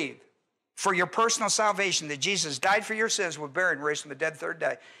believe for your personal salvation that Jesus died for your sins, was buried, and raised from the dead third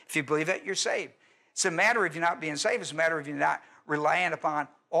day? If you believe it, you're saved. It's a matter of you not being saved. It's a matter of you not relying upon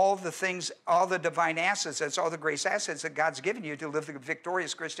all the things, all the divine assets, all the grace assets that God's given you to live the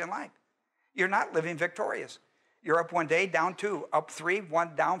victorious Christian life. You're not living victorious. You're up one day, down two, up three,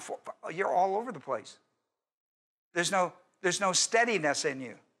 one, down four. You're all over the place. There's no steadiness in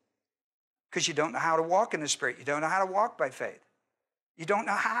you because you don't know how to walk in the Spirit. You don't know how to walk by faith. You don't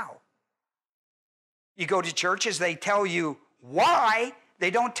know how. You go to churches, they tell you why,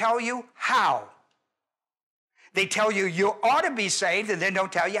 they don't tell you how. They tell you you ought to be saved and then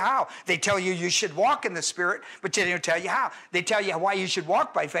don't tell you how. They tell you you should walk in the Spirit, but they don't tell you how. They tell you why you should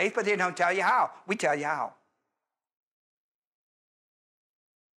walk by faith, but they don't tell you how. We tell you how.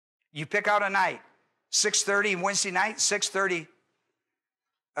 You pick out a night, 6:30 Wednesday night, 6:30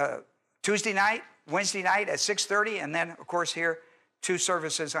 Tuesday night, Wednesday night at 6:30, and then, of course, here, 2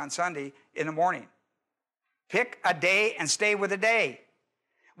 services on Sunday in the morning. Pick a day and stay with a day.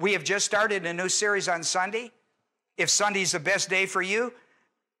 We have just started a new series on Sunday. If Sunday's the best day for you,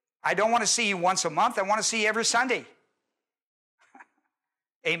 I don't want to see you once a month. I want to see you every Sunday.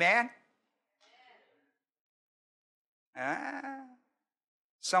 Amen?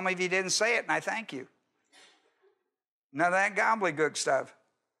 Some of you didn't say it, and I thank you. None of that gobbledygook stuff.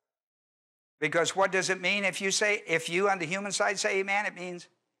 Because what does it mean if you on the human side say amen, it means,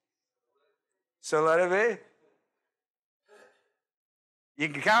 so let it be. You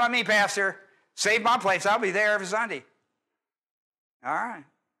can count on me, Pastor. Save my place. I'll be there every Sunday. All right.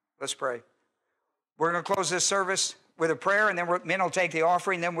 Let's pray. We're going to close this service with a prayer, and then men will take the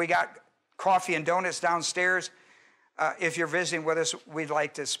offering. Then we got coffee and donuts downstairs. If you're visiting with us, we'd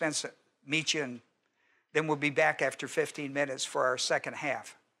like to meet you and Then we'll be back after 15 minutes for our second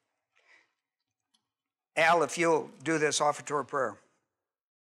half. Al, if you'll do this offertory prayer.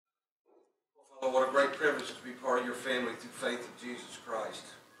 Well, Father, what a great privilege to be part of your family through faith in Jesus Christ.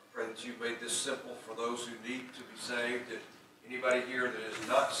 I pray that you've made this simple for those who need to be saved. That anybody here that is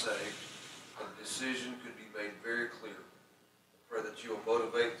not saved, the decision could be made very clear. I pray that you will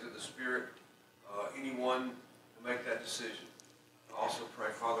motivate through the Spirit anyone to make that decision. I also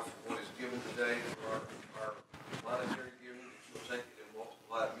pray, Father, for what is given today, for our monetary giving, that you will take it and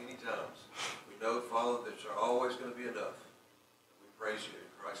multiply it many times. We know, Father, that there's always going to be enough. We praise you in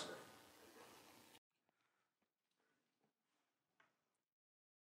Christ's name.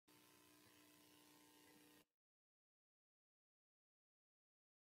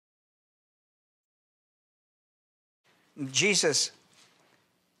 Jesus,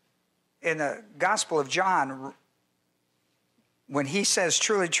 in the Gospel of John, when he says,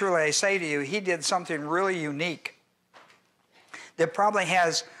 truly, truly, I say to you, he did something really unique that probably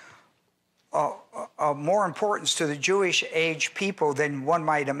has more importance to the Jewish age people than one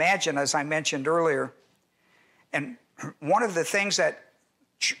might imagine, as I mentioned earlier. And one of the things that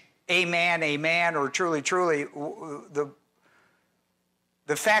amen, amen, or truly, truly, the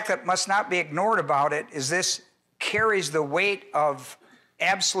fact that must not be ignored about it is this carries the weight of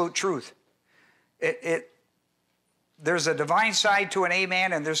absolute truth. There's a divine side to an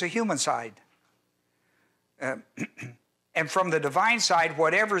amen, and there's a human side. And from the divine side,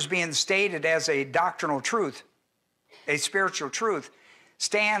 whatever's being stated as a doctrinal truth, a spiritual truth,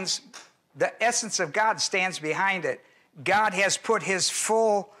 stands, the essence of God stands behind it. God has put his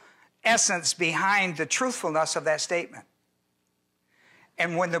full essence behind the truthfulness of that statement.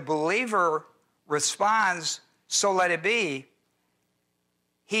 And when the believer responds, so let it be,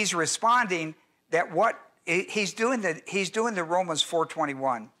 he's responding that what he's doing the Romans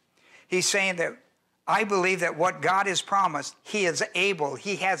 4:21. He's saying that I believe that what God has promised, he is able,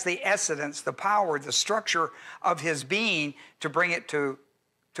 he has the essence, the power, the structure of his being to bring it to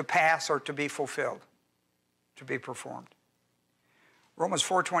pass or to be fulfilled, to be performed. Romans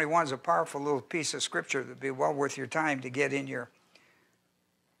 4:21 is a powerful little piece of scripture that would be well worth your time to get in your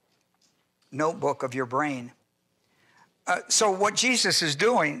notebook of your brain. So what Jesus is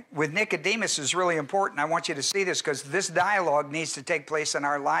doing with Nicodemus is really important. I want you to see this because this dialogue needs to take place in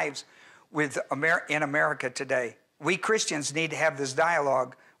our lives in America today. We Christians need to have this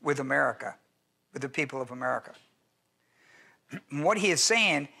dialogue with America, with the people of America. What he is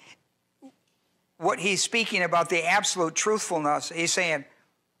saying, what he's speaking about the absolute truthfulness, he's saying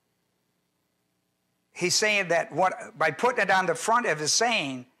that by putting it on the front of his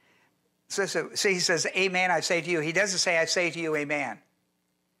saying, so he says, amen, I say to you. He doesn't say, I say to you, amen.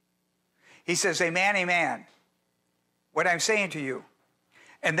 He says, amen, amen, what I'm saying to you.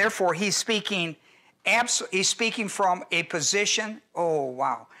 And therefore, he's speaking from a position, oh,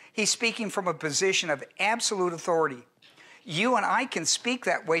 wow. He's speaking from a position of absolute authority. You and I can speak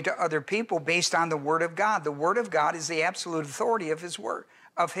that way to other people based on the Word of God. The Word of God is the absolute authority of his word,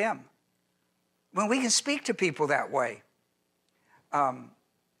 of him. When we can speak to people that way,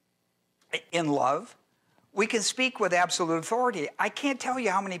 in love, we can speak with absolute authority. I can't tell you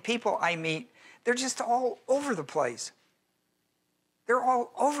how many people I meet. They're just all over the place. They're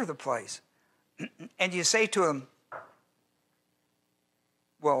all over the place. And you say to them,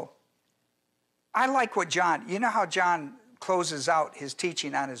 well, I like what John, you know how John closes out his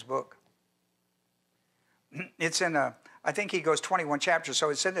teaching on his book? It's in I think he goes 21 chapters, so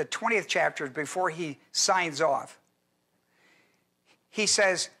it's in the 20th chapter before he signs off. He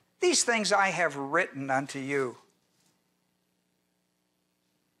says, these things I have written unto you,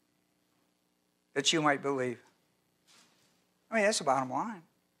 that you might believe. I mean, that's the bottom line.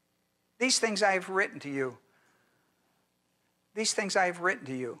 These things I have written to you. These things I have written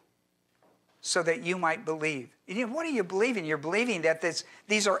to you, so that you might believe. And what are you believing? You're believing that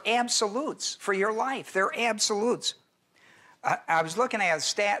these are absolutes for your life. They're absolutes. I was looking at a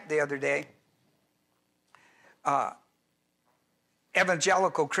stat the other day.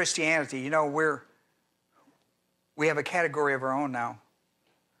 Evangelical Christianity, you know, we have a category of our own now.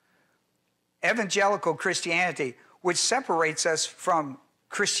 Evangelical Christianity, which separates us from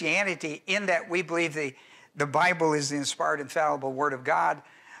Christianity in that we believe the Bible is the inspired, infallible Word of God.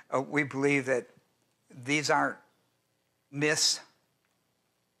 We believe that these aren't myths.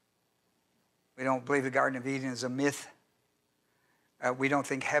 We don't believe the Garden of Eden is a myth. We don't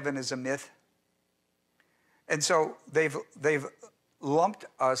think heaven is a myth. And so they've lumped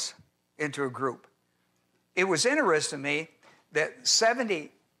us into a group. It was interesting to me that 70%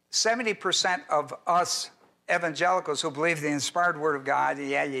 of us evangelicals who believe the inspired Word of God,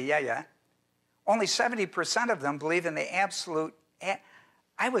 Only 70% of them believe in the absolute.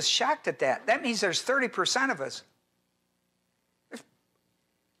 I was shocked at that. That means there's 30% of us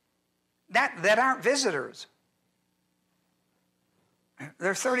that aren't visitors.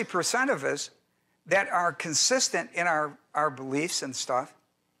 There are 30% of us that are consistent in our beliefs and stuff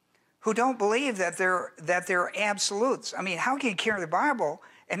who don't believe that they're absolutes. I mean, how can you carry the Bible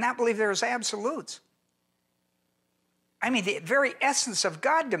and not believe there's absolutes? I mean, the very essence of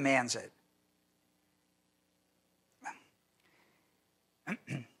God demands it.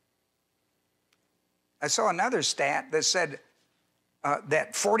 I saw another stat that said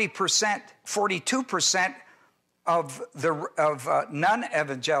that 42% of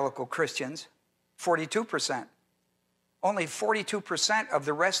non-evangelical Christians, 42%, only 42% of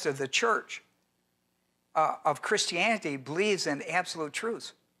the rest of the church of Christianity believes in absolute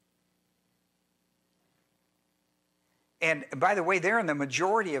truth. And by the way, they're in the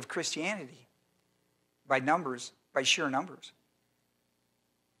majority of Christianity by numbers, by sheer numbers.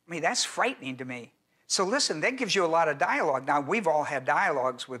 I mean, that's frightening to me. So listen, that gives you a lot of dialogue. Now, we've all had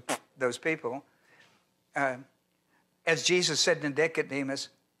dialogues with those people. As Jesus said to Nicodemus,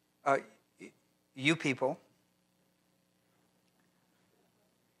 you people.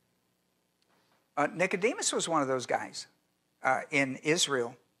 Nicodemus was one of those guys in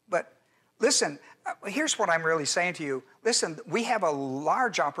Israel. But listen, here's what I'm really saying to you. Listen, we have a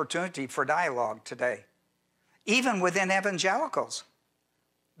large opportunity for dialogue today, even within evangelicals.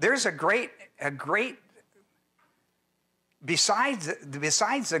 There's a great, besides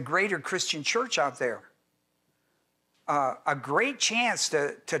the greater Christian church out there, a great chance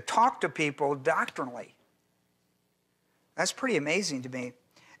to talk to people doctrinally. That's pretty amazing to me.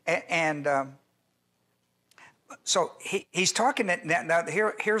 And so he's talking to, now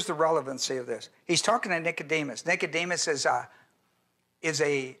here's the relevancy of this. He's talking to Nicodemus. Nicodemus is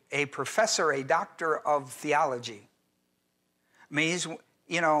a professor, a doctor of theology. I mean, he's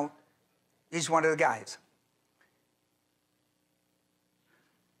one of the guys.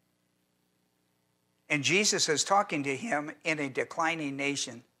 And Jesus is talking to him in a declining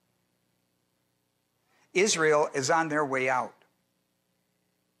nation. Israel is on their way out.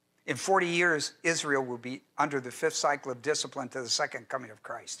 In 40 years, Israel will be under the 5th cycle of discipline to the second coming of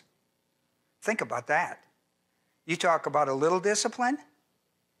Christ. Think about that. You talk about a little discipline?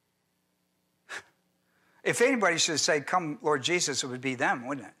 If anybody should say, come, Lord Jesus, it would be them,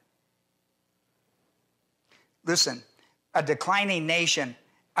 wouldn't it? Listen, a declining nation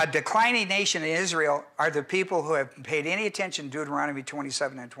in Israel are the people who have paid any attention to Deuteronomy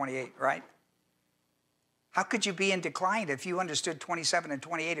 27 and 28, right? How could you be in decline if you understood 27 and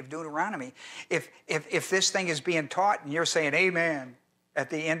 28 of Deuteronomy? If this thing is being taught and you're saying amen at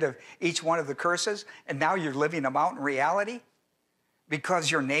the end of each one of the curses, and now you're living them out in reality because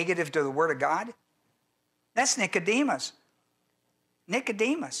you're negative to the Word of God? That's Nicodemus.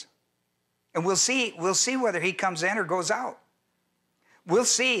 Nicodemus. And we'll see whether he comes in or goes out. We'll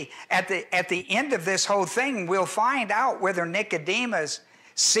see at the end of this whole thing, we'll find out whether Nicodemus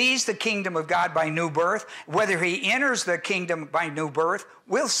sees the kingdom of God by new birth, whether he enters the kingdom by new birth.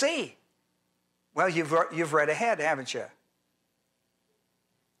 We'll see. Well, you've read ahead, haven't you?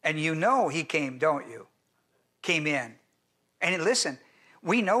 And you know he came, don't you? Came in. And listen,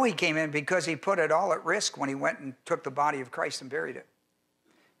 we know he came in because he put it all at risk when he went and took the body of Christ and buried it.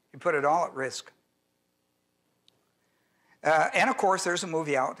 He put it all at risk. And of course, there's a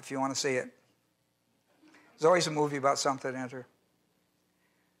movie out if you want to see it. There's always a movie about something to enter.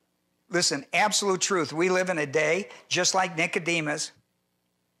 Listen, absolute truth. We live in a day, just like Nicodemus,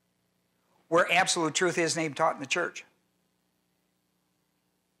 where absolute truth isn't even taught in the church.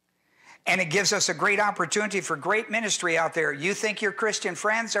 And it gives us a great opportunity for great ministry out there. You think your Christian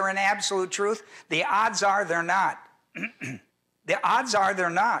friends are in absolute truth? The odds are they're not. The odds are they're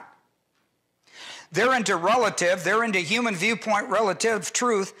not. They're into relative, they're into human viewpoint relative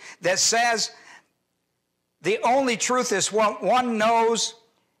truth that says the only truth is what one knows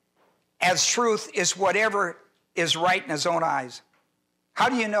as truth is whatever is right in his own eyes. How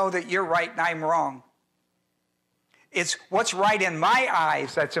do you know that you're right and I'm wrong? It's what's right in my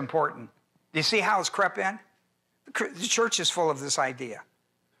eyes that's important. Do you see how it's crept in? The church is full of this idea.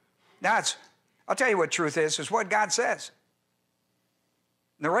 Now, I'll tell you what truth is what God says.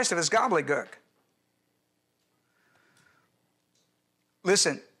 And the rest of it's gobbledygook.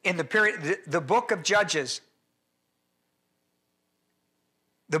 Listen, in the book of Judges,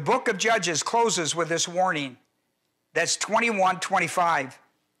 the book of Judges closes with this warning. That's 21:25.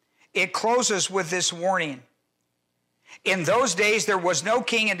 It closes with this warning. In those days, there was no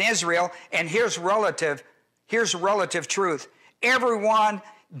king in Israel, and here's relative truth. Everyone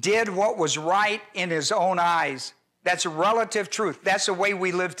did what was right in his own eyes. That's relative truth. That's the way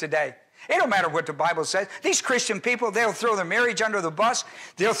we live today. It don't matter what the Bible says. These Christian people, they'll throw their marriage under the bus.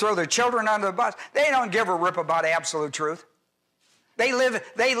 They'll throw their children under the bus. They don't give a rip about absolute truth. They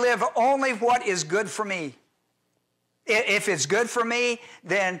live only what is good for me. If it's good for me,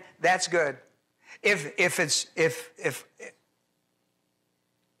 then that's good. And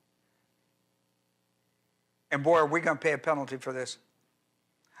boy, are we going to pay a penalty for this?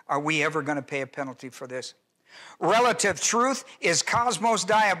 Are we ever going to pay a penalty for this? Relative truth is cosmos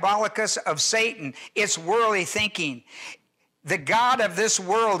diabolicus of Satan. It's worldly thinking. The God of this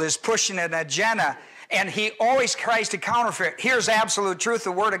world is pushing an agenda, and he always tries to counterfeit. Here's absolute truth,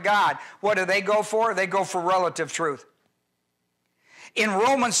 the Word of God. What do they go for? They go for relative truth. In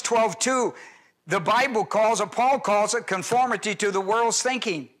Romans 12:2, Paul calls it conformity to the world's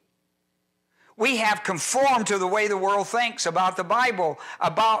thinking. We have conformed to the way the world thinks about the Bible,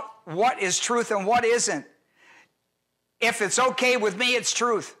 about what is truth and what isn't. If it's okay with me, it's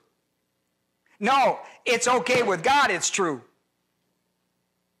truth. No, it's okay with God, it's true.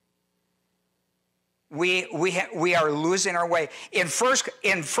 We are losing our way. In 1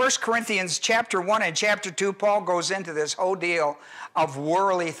 Corinthians chapter 1 and chapter 2, Paul goes into this whole deal of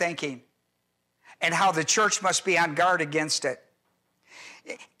worldly thinking and how the church must be on guard against it.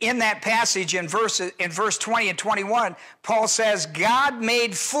 In that passage, in verse 20 and 21, Paul says, God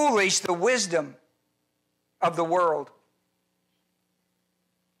made foolish the wisdom of the world.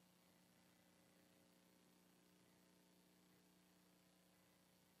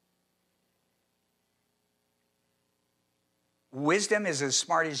 Wisdom is as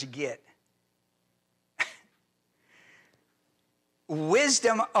smart as you get.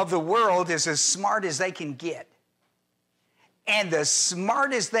 Wisdom of the world is as smart as they can get. And the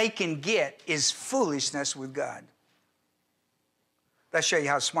smartest they can get is foolishness with God. Let's show you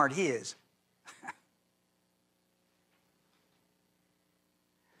how smart he is.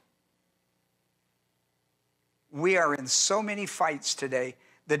 We are in so many fights today.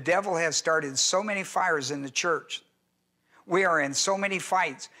 The devil has started so many fires in the church. We are in so many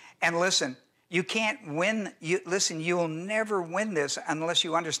fights. And listen, you can't win. You'll never win this unless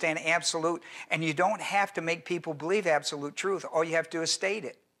you understand absolute. And you don't have to make people believe absolute truth. All you have to do is state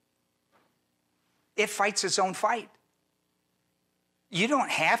it. It fights its own fight. You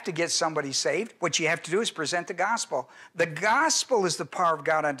don't have to get somebody saved. What you have to do is present the gospel. The gospel is the power of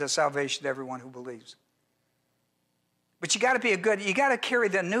God unto salvation to everyone who believes. But you got to carry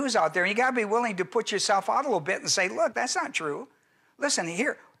the news out there, and you got to be willing to put yourself out a little bit and say, look, that's not true. Listen,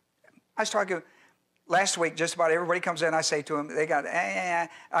 here, I was talking last week, just about everybody comes in, I say to them,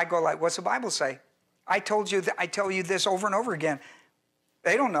 I go like, what's the Bible say? I tell you this over and over again.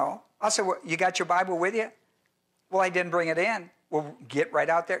 They don't know. I'll say, well, you got your Bible with you? Well, I didn't bring it in. Well, get right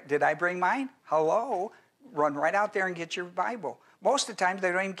out there. Did I bring mine? Hello? Run right out there and get your Bible. Most of the time,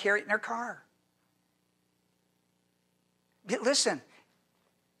 they don't even carry it in their car. Listen,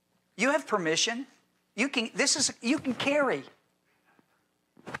 you have permission. You can carry.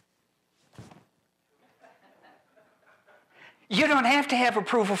 You don't have to have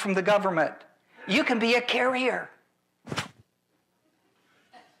approval from the government. You can be a carrier.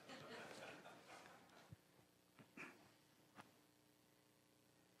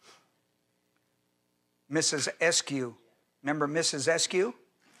 Mrs. Eskew. Remember Mrs. Eskew?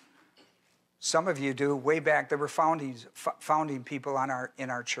 Some of you do. Way back, there were founding people in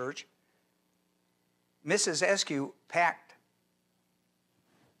our church. Mrs. Eskew packed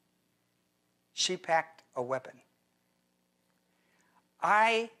a weapon.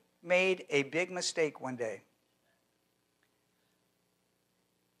 I made a big mistake one day.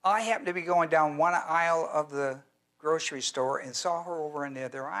 I happened to be going down one aisle of the grocery store and saw her over in the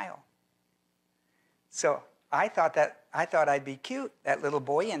other aisle. So I thought I'd be cute, that little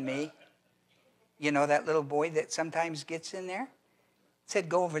boy in me. You know, that little boy that sometimes gets in there? Said,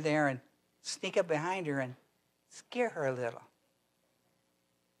 go over there and sneak up behind her and scare her a little.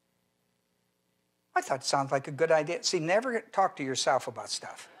 I thought it sounds like a good idea. See, never talk to yourself about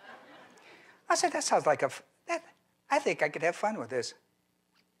stuff. I said, that sounds like I think I could have fun with this.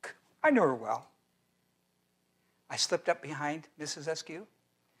 I knew her well. I slipped up behind Mrs. Eskew.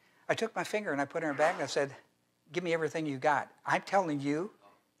 I took my finger and I put it in her bag and I said, give me everything you got. I'm telling you,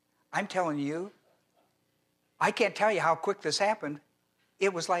 I can't tell you how quick this happened.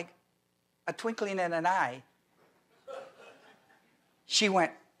 It was like a twinkling in an eye. She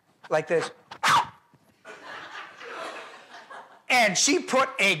went like this. And she put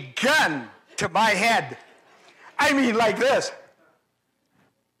a gun to my head. I mean, like this.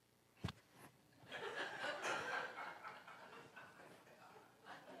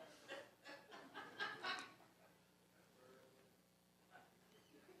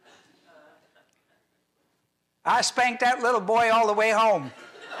 I spanked that little boy all the way home.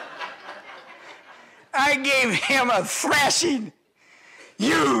 I gave him a thrashing.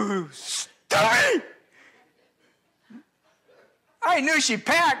 You stupid! I knew she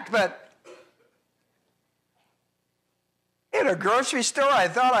packed, but in a grocery store, I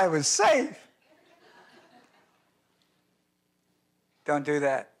thought I was safe. Don't do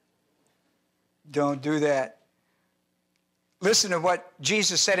that. Don't do that. Listen to what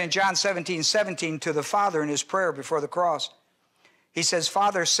Jesus said in John 17:17 to the Father in his prayer before the cross. He says,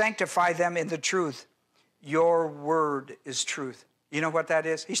 Father, sanctify them in the truth. Your word is truth. You know what that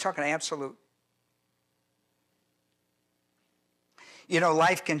is? He's talking absolute. You know,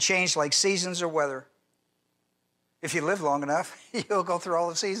 life can change like seasons or weather. If you live long enough, you'll go through all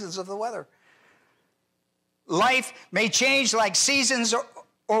the seasons of the weather. Life may change like seasons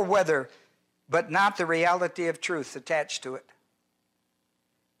or weather, but not the reality of truth attached to it.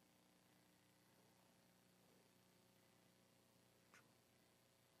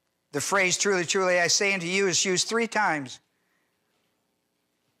 The phrase, truly, truly, I say unto you, is used 3 times.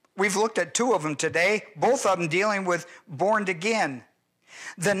 We've looked at 2 of them today, both of them dealing with born again.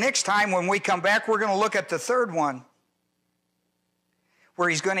 The next time when we come back, we're going to look at the 3rd one, where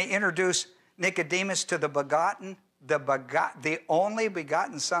he's going to introduce Nicodemus to the only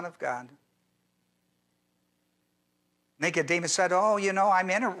begotten Son of God. Nicodemus said, oh, you know,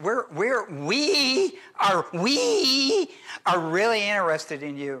 we are really interested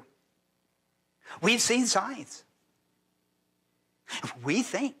in you. We've seen signs. We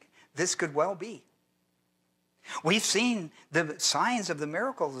think this could well be. We've seen the signs of the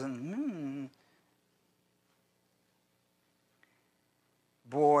miracles, and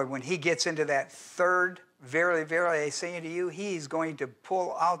boy, when he gets into that 3rd, verily, verily, I say unto you, he's going to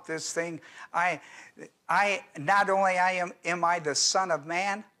pull out this thing. Not only am I the Son of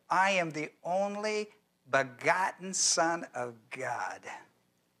Man, I am the only begotten Son of God.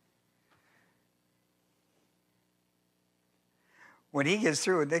 When he gets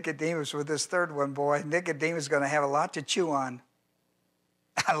through with Nicodemus with this 3rd one, boy, Nicodemus is going to have a lot to chew on.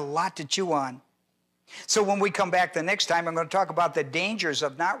 A lot to chew on. So when we come back the next time, I'm going to talk about the dangers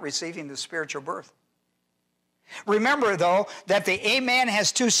of not receiving the spiritual birth. Remember, though, that the amen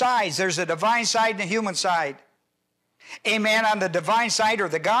has 2 sides. There's a divine side and a human side. Amen on the divine side or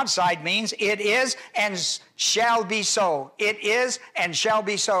the God side means it is and shall be so. It is and shall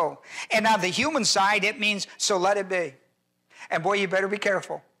be so. And on the human side, it means so let it be. And boy, you better be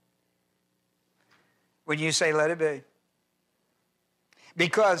careful when you say let it be.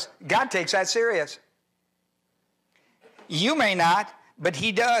 Because God takes that serious. You may not, but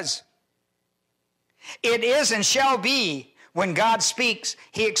he does. It is and shall be. When God speaks,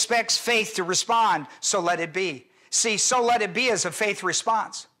 he expects faith to respond, so let it be. See, so let it be is a faith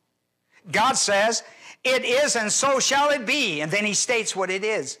response. God says, it is and so shall it be. And then he states what it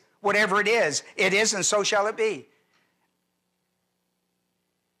is. Whatever it is and so shall it be.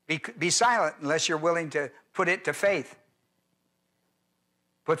 Be silent unless you're willing to put it to faith.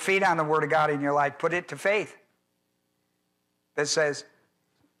 Put feet on the Word of God in your life. Put it to faith. That says,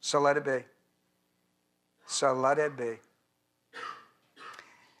 so let it be. So let it be.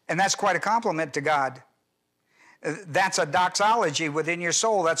 And that's quite a compliment to God. That's a doxology within your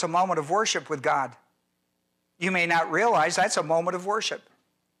soul. That's a moment of worship with God. You may not realize that's a moment of worship.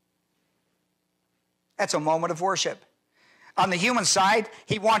 That's a moment of worship. On the human side,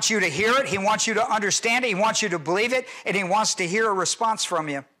 he wants you to hear it, he wants you to understand it, he wants you to believe it, and he wants to hear a response from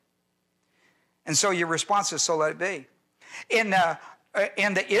you. And so your response is, so let it be. In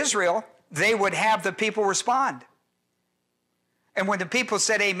the Israel, they would have the people respond. And when the people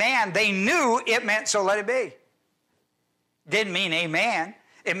said amen, they knew it meant so let it be. Didn't mean amen,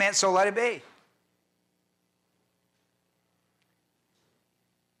 it meant so let it be.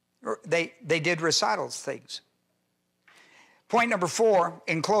 They did recitals things. Point number 4,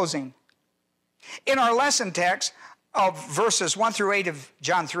 in closing. In our lesson text of verses 1 through 8 of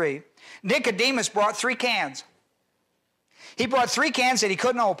John 3, Nicodemus brought 3 cans. He brought 3 cans that he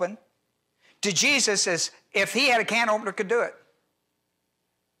couldn't open to Jesus as if he had a can opener could do it.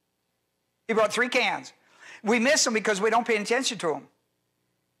 He brought 3 cans. We miss them because we don't pay attention to them.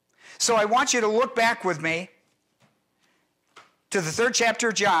 So I want you to look back with me to the 3rd chapter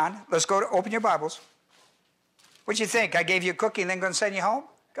of John. Let's go to open your Bibles. What'd you think? I gave you a cookie and then going to send you home?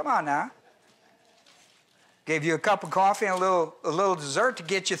 Come on now. Gave you a cup of coffee and a little dessert to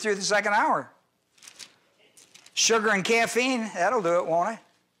get you through the 2nd hour. Sugar and caffeine, that'll do it, won't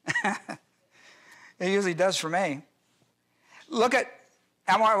it? It usually does for me. Look at,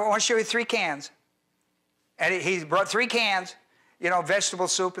 I want to show you 3 cans. And he brought 3 cans, you know, vegetable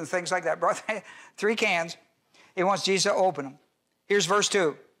soup and things like that. Brought 3 cans. He wants Jesus to open them. Here's verse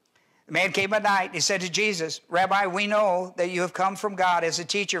 2. The man came at night. He said to Jesus, Rabbi, we know that you have come from God as a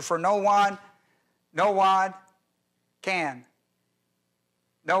teacher, for no one can.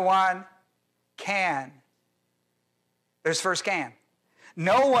 No one can. There's first can.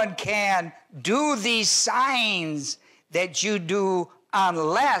 No one can do these signs that you do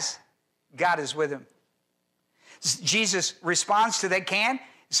unless God is with him. Jesus responds to that can.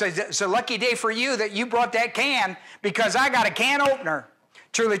 So it's a lucky day for you that you brought that can, because I got a can opener.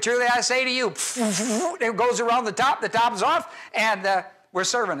 Truly, truly, I say to you, it goes around the top is off, and we're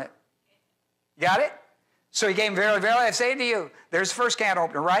serving it. Got it? So he came, verily, verily, I say to you, there's the first can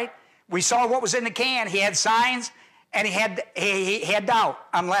opener, right? We saw what was in the can. He had signs, and he had doubt,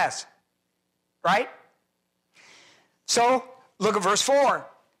 unless. Right? So, look at verse 4.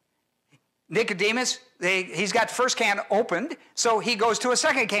 Nicodemus, he's got the first can opened, so he goes to a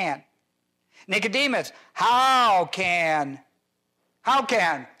second can. Nicodemus, how can,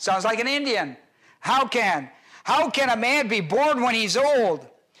 sounds like an Indian. How can a man be born when he's old?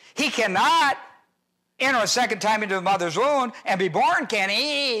 He cannot enter a second time into the mother's womb and be born, can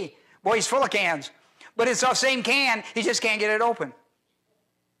he? Boy, he's full of cans. But it's the same can, he just can't get it open.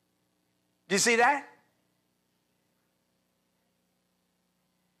 Do you see that?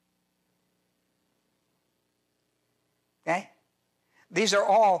 Okay? These are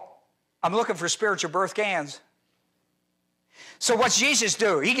all, I'm looking for spiritual birth cans. So what's Jesus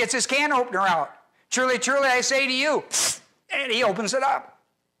do? He gets his can opener out. Truly, truly, I say to you. And he opens it up.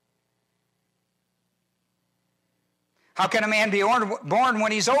 How can a man be born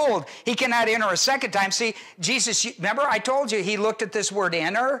when he's old? He cannot enter a second time. See, Jesus, remember I told you he looked at this word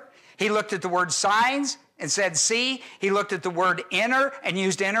enter. He looked at the word signs and said see. He looked at the word enter and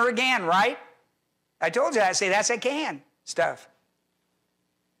used enter again, right? I told you, I say that's a can stuff.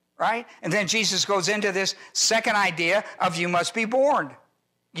 Right? And then Jesus goes into this second idea of you must be born.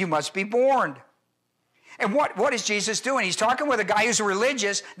 You must be born. And what is Jesus doing? He's talking with a guy who's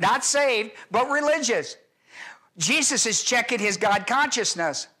religious, not saved, but religious. Jesus is checking his God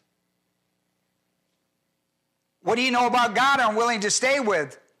consciousness. What do you know about God I'm willing to stay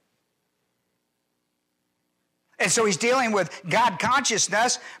with? And so he's dealing with God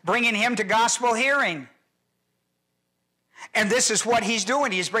consciousness, bringing him to gospel hearing. And this is what he's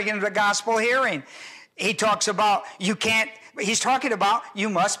doing. He's bringing him to gospel hearing. He talks about he's talking about you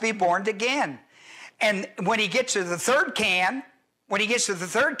must be born again. And when he gets to the third can,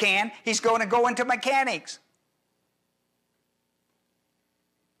 he's going to go into mechanics.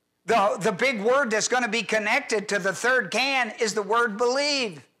 The big word that's going to be connected to the third can is the word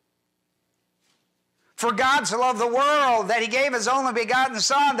believe. For God so loved the world that he gave his only begotten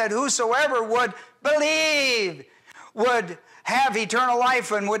Son, that whosoever would believe would have eternal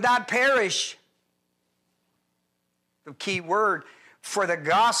life and would not perish. The key word for the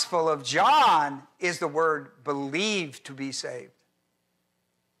Gospel of John is the word believe to be saved.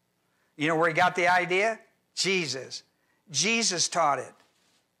 You know where he got the idea? Jesus. Jesus taught it.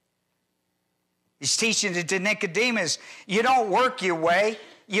 He's teaching it to Nicodemus. You don't work your way.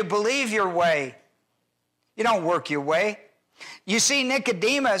 You believe your way. You don't work your way. You see,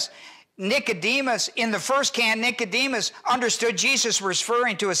 Nicodemus, in the first can, Nicodemus understood Jesus was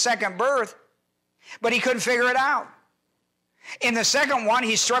referring to a second birth, but he couldn't figure it out. In the second one,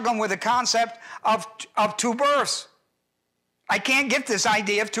 he's struggling with the concept of two births. I can't get this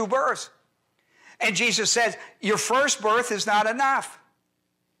idea of two births. And Jesus says, your first birth is not enough.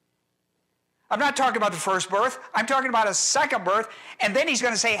 I'm not talking about the first birth. I'm talking about a second birth. And then he's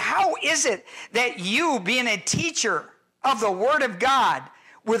going to say, how is it that you, being a teacher of the Word of God,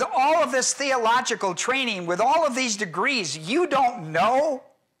 with all of this theological training, with all of these degrees, you don't know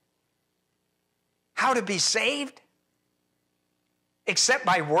how to be saved except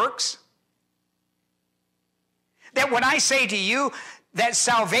by works? That when I say to you that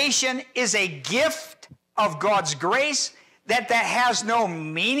salvation is a gift of God's grace, that has no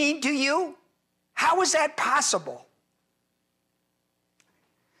meaning to you? How is that possible?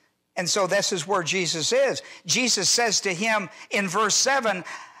 And so this is where Jesus is. Jesus says to him in verse 7,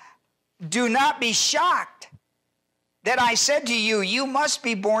 do not be shocked that I said to you, you must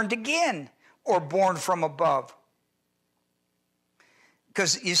be born again or born from above.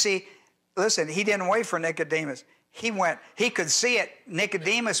 Because you see, listen, he didn't wait for Nicodemus. He could see it.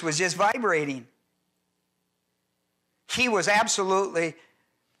 Nicodemus was just vibrating. He was absolutely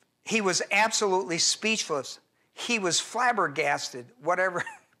speechless. He was flabbergasted, whatever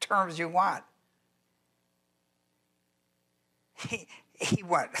terms you want. He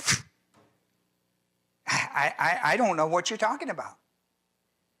went, I don't know what you're talking about.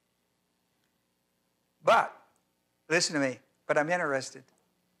 But Listen to me, but I'm interested.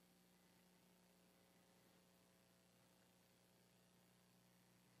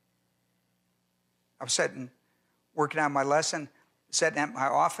 I'm sitting, working on my lesson, sitting at my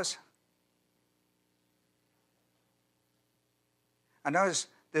office. I noticed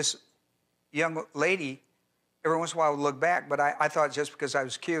this young lady, every once in a while would look back, but I thought just because I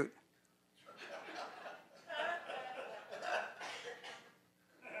was cute.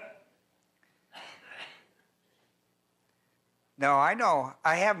 No, I know.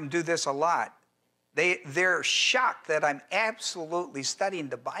 I have them do this a lot. They're shocked that I'm absolutely studying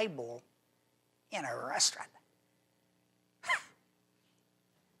the Bible in a restaurant.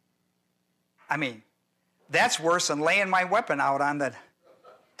 I mean, that's worse than laying my weapon out on the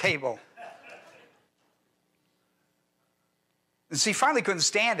table. And she finally couldn't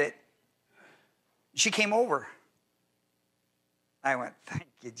stand it. She came over. I went, thank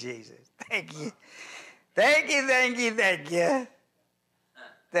you, Jesus. Thank you. Thank you, thank you, thank you.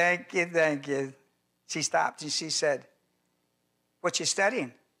 Thank you, thank you. She stopped and she said, what you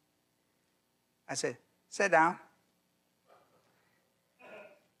studying? I said, sit down.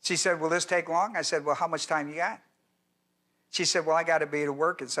 She said, will this take long? I said, well, how much time you got? She said, well, I got to be to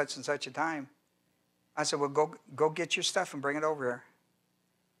work at such and such a time. I said, well, go get your stuff and bring it over here.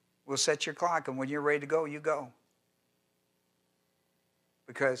 We'll set your clock, and when you're ready to go, you go.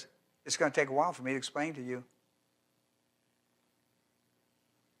 Because it's going to take a while for me to explain to you.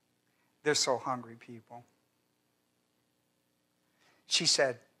 They're so hungry, people. She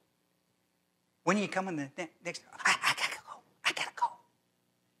said, when are you coming the next? I got to go. I got to go.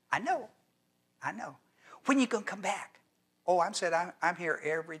 I know. When are you going to come back? Oh, I'm here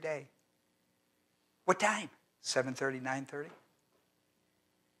every day. What time? 7:30, 9:30?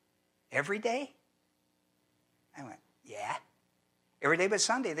 Every day? I went, yeah. Every day but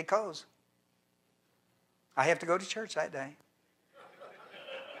Sunday, they close. I have to go to church that day.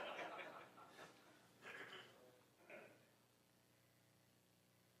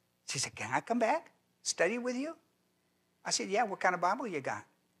 She said, can I come back? Study with you? I said, yeah, what kind of Bible you got?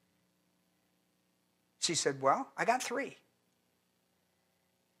 She said, well, I got 3.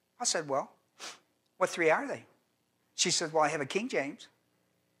 I said, well, what 3 are they? She said, well, I have a King James,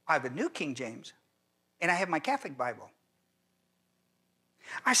 I have a New King James, and I have my Catholic Bible.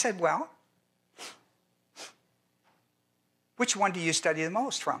 I said, well, which one do you study the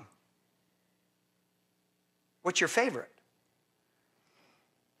most from? What's your favorite?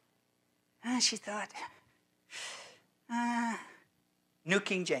 She thought, New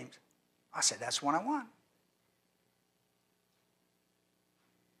King James. I said, that's one I want.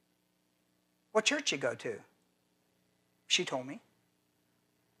 What church you go to? She told me.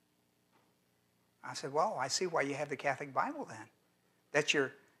 I said, well, I see why you have the Catholic Bible then. That's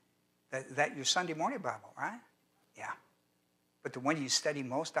your Sunday morning Bible, right? Yeah. But the one you study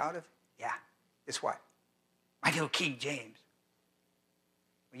most out of? Yeah. It's what? My New King James.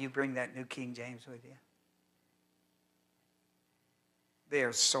 Will you bring that New King James with you? They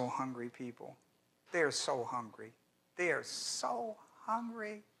are so hungry, people. They are so hungry. They are so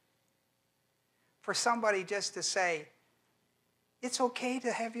hungry. For somebody just to say, it's okay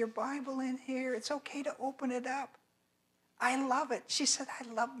to have your Bible in here. It's okay to open it up. I love it. She said,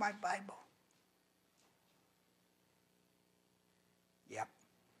 I love my Bible. Yep.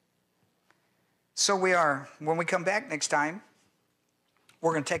 So when we come back next time,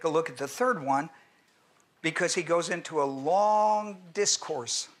 we're going to take a look at the third one because he goes into a long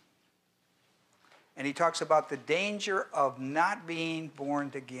discourse. And he talks about the danger of not being born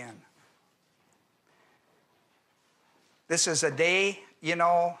again. This is a day,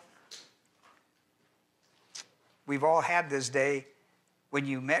 we've all had this day when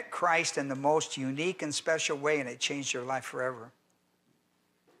you met Christ in the most unique and special way and it changed your life forever.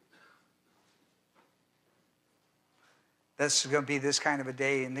 This is going to be this kind of a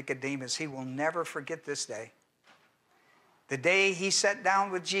day in Nicodemus. He will never forget this day. The day he sat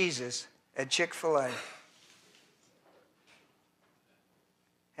down with Jesus at Chick-fil-A.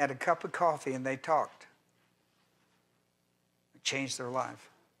 Had a cup of coffee and they talked. It changed their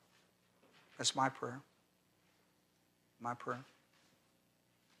life. That's my prayer. My prayer.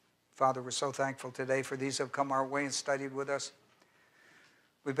 Father, we're so thankful today for these who have come our way and studied with us.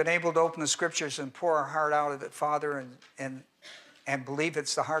 We've been able to open the Scriptures and pour our heart out of it, Father, and believe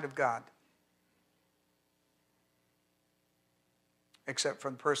it's the heart of God. Except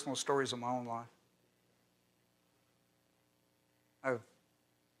from personal stories of my own life.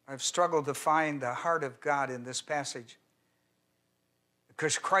 I've struggled to find the heart of God in this passage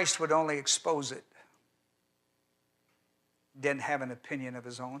because Christ would only expose it. Didn't have an opinion of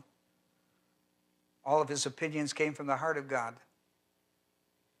his own. All of his opinions came from the heart of God.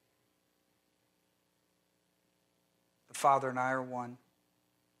 The Father and I are one.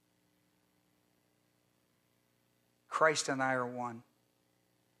 Christ and I are one.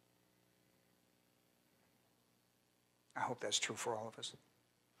 I hope that's true for all of us.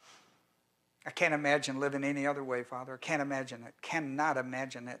 I can't imagine living any other way, Father. I can't imagine it. Cannot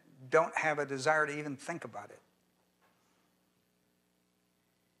imagine it. Don't have a desire to even think about it.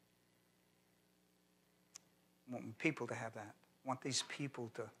 I want people to have that. I want these people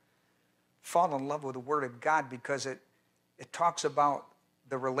to fall in love with the Word of God because it talks about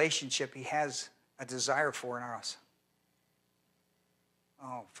the relationship he has a desire for in us.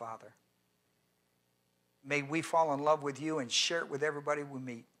 Oh, Father. May we fall in love with you and share it with everybody we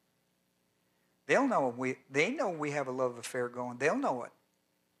meet. They know we have a love affair going. They'll know it.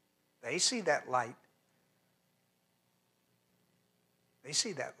 They see that light. They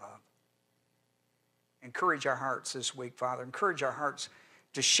see that love. Encourage our hearts this week, Father. Encourage our hearts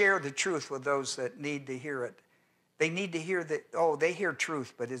to share the truth with those that need to hear it. They need to hear that, they hear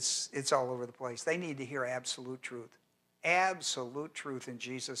truth, but it's all over the place. They need to hear absolute truth. Absolute truth in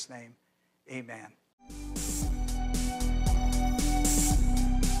Jesus' name. Amen.